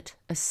cabinet,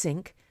 a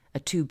sink, a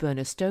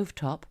 2-burner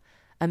stovetop,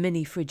 a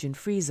mini fridge and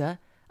freezer,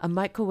 a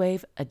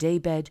microwave, a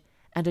daybed,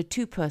 and a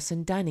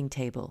 2-person dining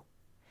table.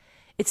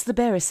 It's the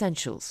bare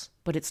essentials,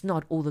 but it's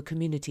not all the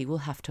community will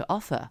have to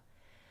offer.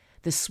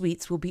 The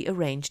suites will be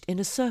arranged in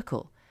a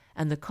circle,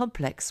 and the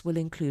complex will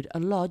include a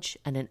lodge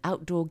and an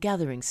outdoor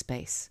gathering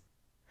space.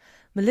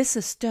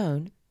 Melissa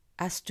Stone,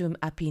 Astum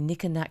Api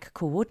Nikanak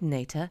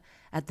coordinator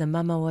at the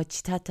Mamawa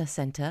Chitata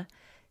Center,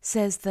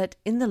 says that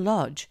in the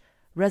lodge,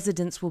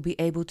 residents will be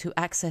able to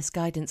access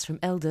guidance from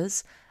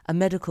elders, a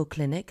medical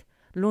clinic,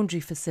 laundry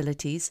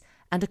facilities,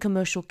 and a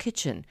commercial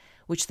kitchen,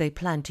 which they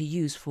plan to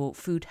use for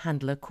food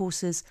handler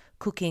courses,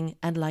 cooking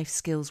and life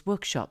skills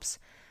workshops,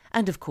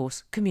 and of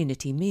course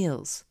community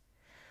meals.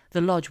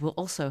 The lodge will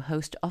also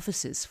host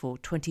offices for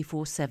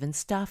 24/7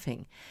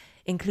 staffing,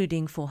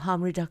 including for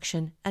harm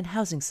reduction and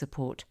housing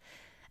support,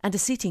 and a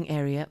seating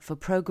area for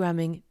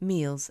programming,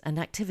 meals and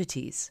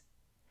activities.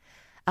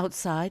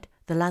 Outside,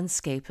 the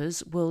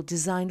landscapers will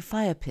design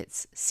fire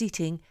pits,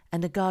 seating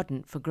and a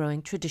garden for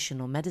growing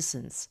traditional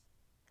medicines.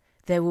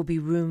 There will be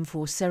room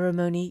for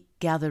ceremony,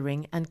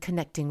 gathering and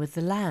connecting with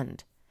the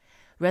land.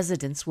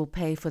 Residents will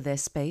pay for their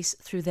space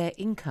through their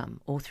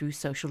income or through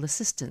social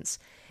assistance,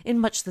 in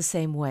much the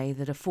same way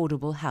that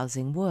affordable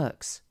housing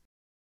works.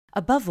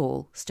 Above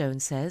all, Stone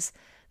says,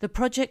 the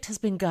project has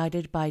been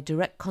guided by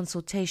direct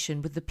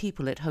consultation with the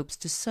people it hopes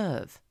to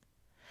serve.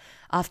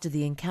 After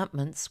the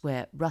encampments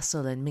where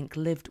Russell and Mink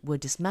lived were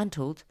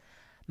dismantled,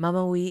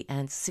 Mamawi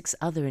and 6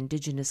 other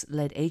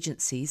Indigenous-led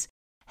agencies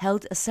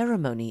held a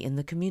ceremony in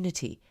the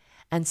community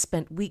and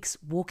spent weeks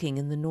walking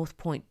in the North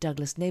Point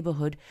Douglas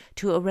neighborhood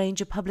to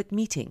arrange a public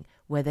meeting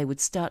where they would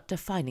start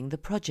defining the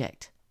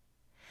project.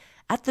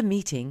 At the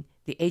meeting,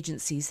 the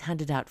agencies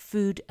handed out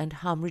food and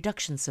harm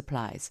reduction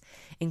supplies,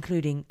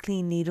 including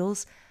clean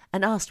needles,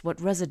 and asked what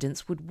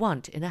residents would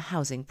want in a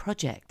housing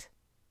project.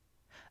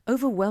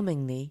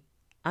 Overwhelmingly,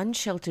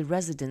 unsheltered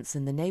residents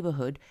in the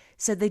neighborhood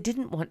said they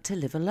didn't want to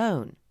live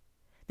alone.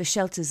 The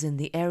shelters in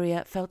the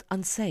area felt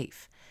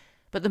unsafe,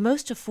 but the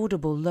most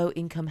affordable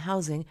low-income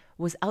housing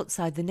was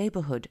outside the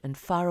neighborhood and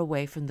far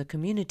away from the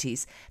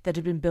communities that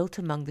had been built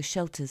among the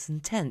shelters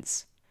and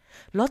tents.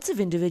 Lots of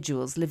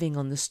individuals living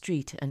on the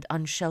street and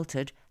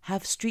unsheltered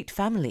have street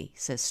family,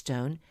 says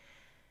Stone.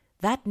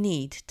 That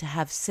need to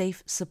have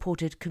safe,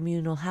 supported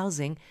communal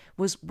housing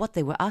was what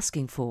they were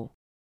asking for.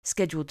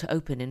 Scheduled to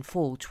open in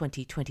fall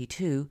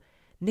 2022,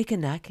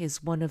 Nikanak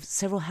is one of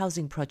several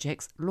housing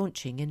projects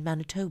launching in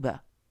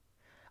Manitoba.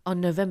 On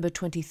November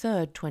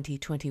 23,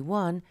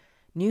 2021,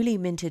 newly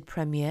minted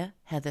Premier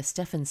Heather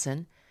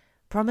Stephenson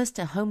promised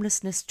a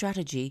homelessness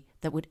strategy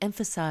that would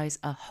emphasize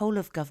a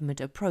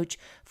whole-of-government approach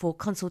for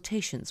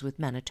consultations with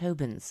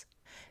Manitobans.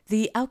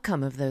 The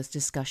outcome of those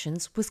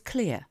discussions was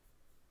clear.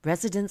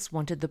 Residents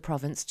wanted the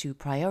province to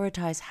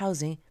prioritize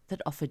housing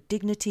that offered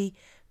dignity,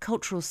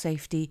 cultural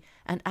safety,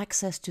 and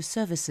access to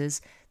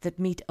services that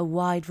meet a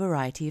wide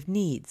variety of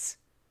needs.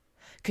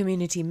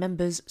 Community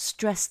members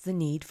stressed the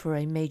need for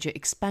a major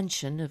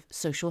expansion of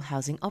social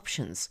housing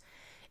options,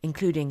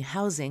 including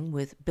housing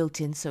with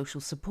built-in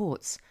social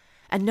supports,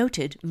 and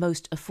noted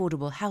most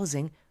affordable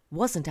housing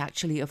wasn't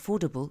actually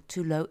affordable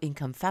to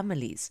low-income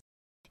families,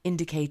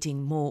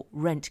 indicating more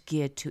rent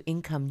geared to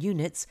income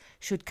units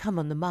should come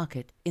on the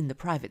market in the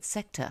private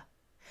sector.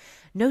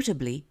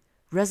 Notably,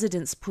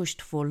 residents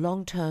pushed for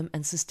long-term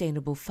and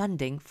sustainable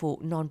funding for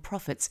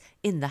non-profits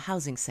in the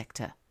housing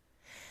sector.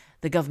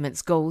 The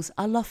government's goals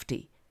are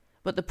lofty,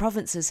 but the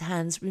province's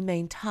hands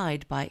remain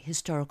tied by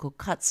historical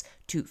cuts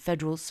to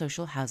federal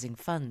social housing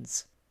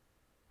funds.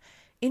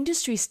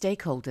 Industry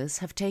stakeholders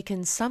have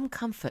taken some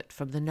comfort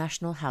from the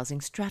National Housing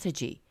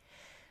Strategy,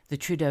 the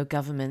Trudeau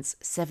government's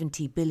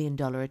 $70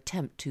 billion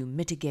attempt to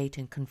mitigate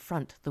and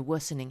confront the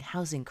worsening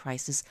housing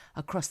crisis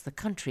across the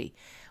country,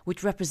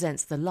 which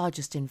represents the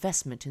largest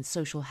investment in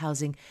social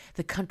housing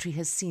the country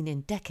has seen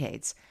in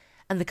decades,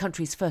 and the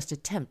country's first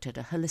attempt at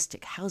a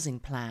holistic housing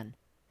plan.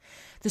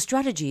 The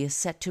strategy is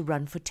set to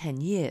run for 10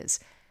 years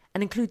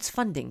and includes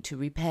funding to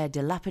repair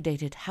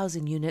dilapidated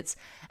housing units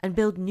and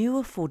build new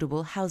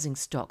affordable housing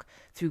stock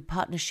through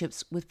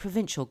partnerships with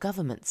provincial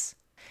governments.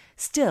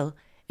 Still,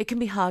 it can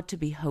be hard to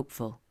be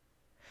hopeful.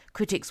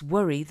 Critics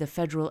worry the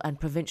federal and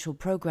provincial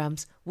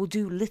programs will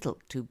do little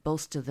to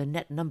bolster the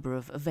net number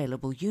of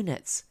available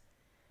units.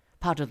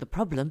 Part of the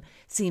problem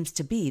seems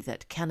to be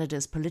that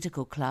Canada's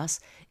political class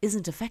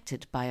isn't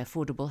affected by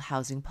affordable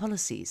housing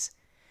policies.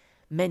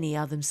 Many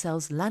are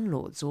themselves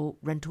landlords or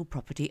rental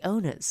property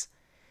owners.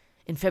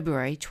 In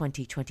February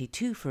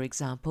 2022, for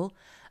example,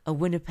 a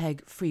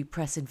Winnipeg Free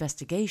Press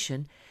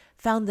investigation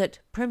found that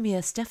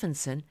Premier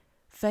Stephenson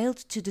failed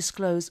to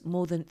disclose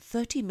more than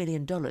 $30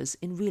 million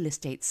in real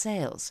estate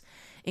sales,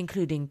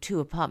 including 2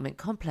 apartment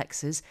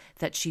complexes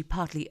that she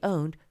partly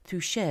owned through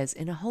shares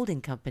in a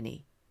holding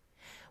company.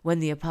 When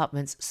the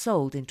apartments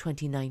sold in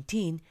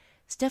 2019,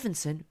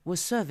 Stephenson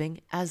was serving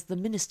as the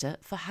Minister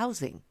for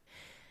Housing.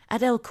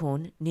 At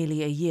Elkhorn,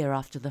 nearly a year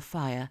after the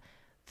fire,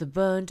 the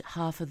burned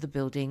half of the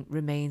building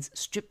remains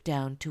stripped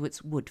down to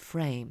its wood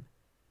frame.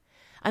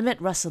 I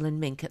met Russell and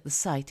Mink at the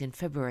site in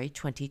February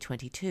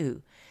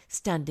 2022,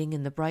 standing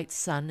in the bright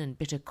sun and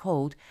bitter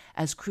cold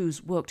as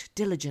crews worked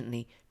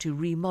diligently to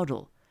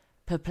remodel,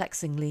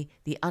 perplexingly,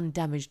 the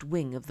undamaged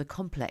wing of the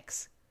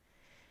complex.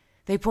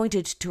 They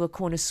pointed to a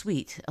corner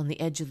suite on the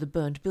edge of the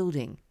burned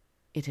building.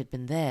 It had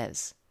been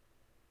theirs.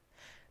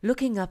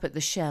 Looking up at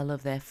the shell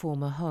of their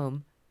former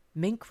home,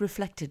 Mink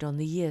reflected on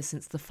the year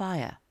since the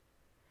fire.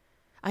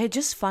 I had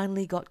just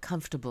finally got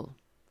comfortable,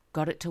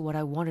 got it to what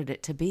I wanted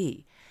it to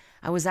be.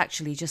 I was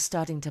actually just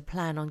starting to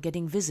plan on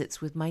getting visits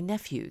with my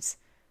nephews.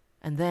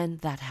 And then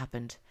that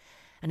happened.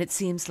 And it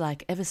seems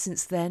like ever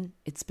since then,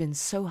 it's been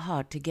so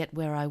hard to get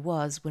where I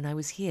was when I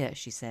was here,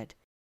 she said.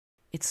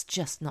 It's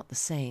just not the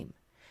same.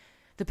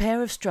 The pair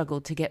have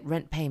struggled to get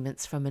rent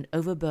payments from an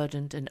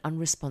overburdened and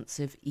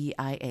unresponsive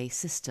EIA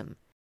system.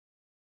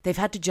 They've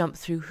had to jump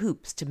through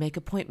hoops to make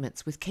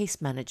appointments with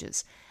case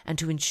managers and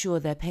to ensure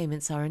their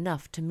payments are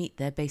enough to meet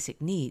their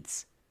basic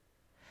needs.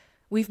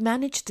 We've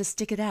managed to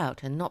stick it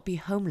out and not be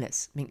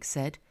homeless, Mink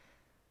said.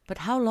 But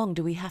how long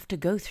do we have to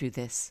go through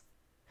this?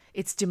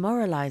 It's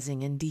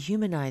demoralizing and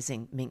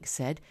dehumanizing, Mink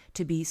said,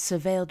 to be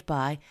surveilled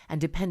by and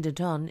dependent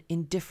on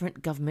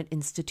indifferent government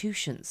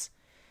institutions.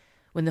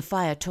 When the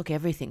fire took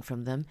everything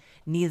from them,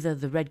 neither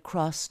the Red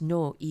Cross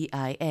nor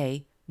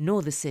EIA,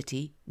 nor the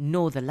city,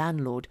 nor the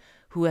landlord,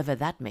 whoever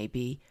that may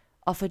be,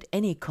 offered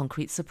any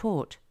concrete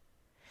support.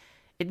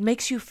 It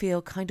makes you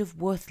feel kind of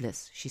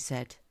worthless, she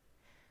said.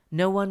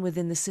 No one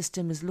within the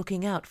system is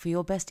looking out for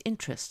your best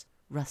interests,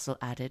 Russell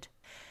added.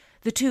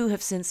 The two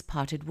have since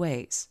parted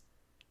ways.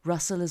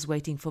 Russell is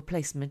waiting for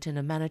placement in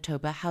a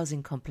Manitoba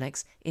housing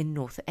complex in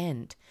North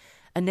End,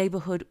 a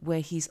neighbourhood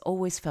where he's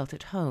always felt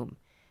at home.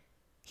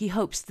 He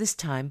hopes this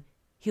time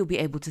he'll be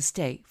able to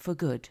stay for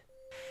good.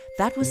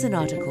 That was an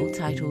article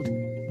titled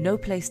No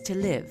Place to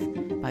Live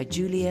by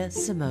Julia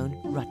Simone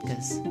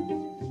Rutgers.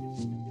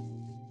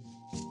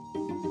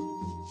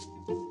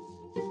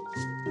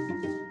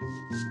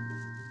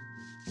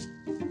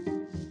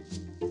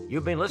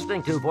 You've been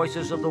listening to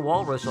Voices of the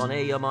Walrus on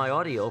AMI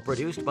Audio,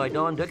 produced by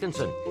Don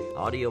Dickinson.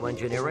 Audio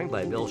engineering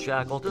by Bill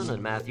Shackleton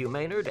and Matthew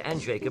Maynard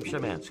and Jacob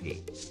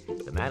Szymanski.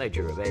 The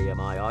manager of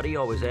AMI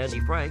Audio is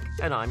Andy Frank,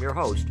 and I'm your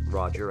host,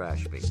 Roger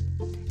Ashby.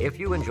 If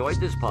you enjoyed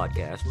this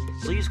podcast,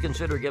 please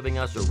consider giving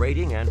us a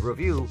rating and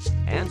review,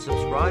 and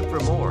subscribe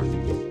for more.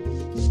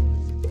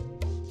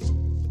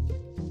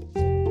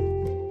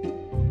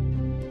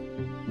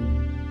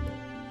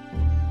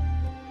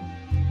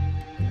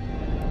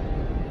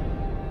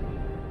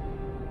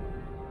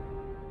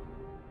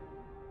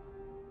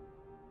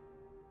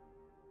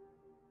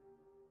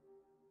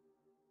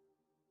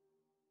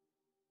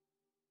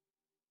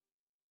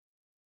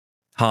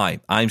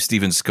 Hi, I'm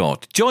Stephen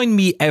Scott. Join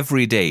me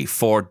every day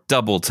for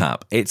Double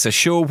Tap. It's a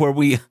show where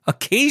we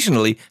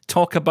occasionally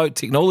talk about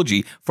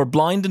technology for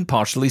blind and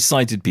partially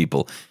sighted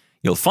people.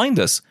 You'll find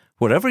us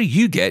wherever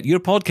you get your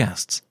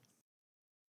podcasts.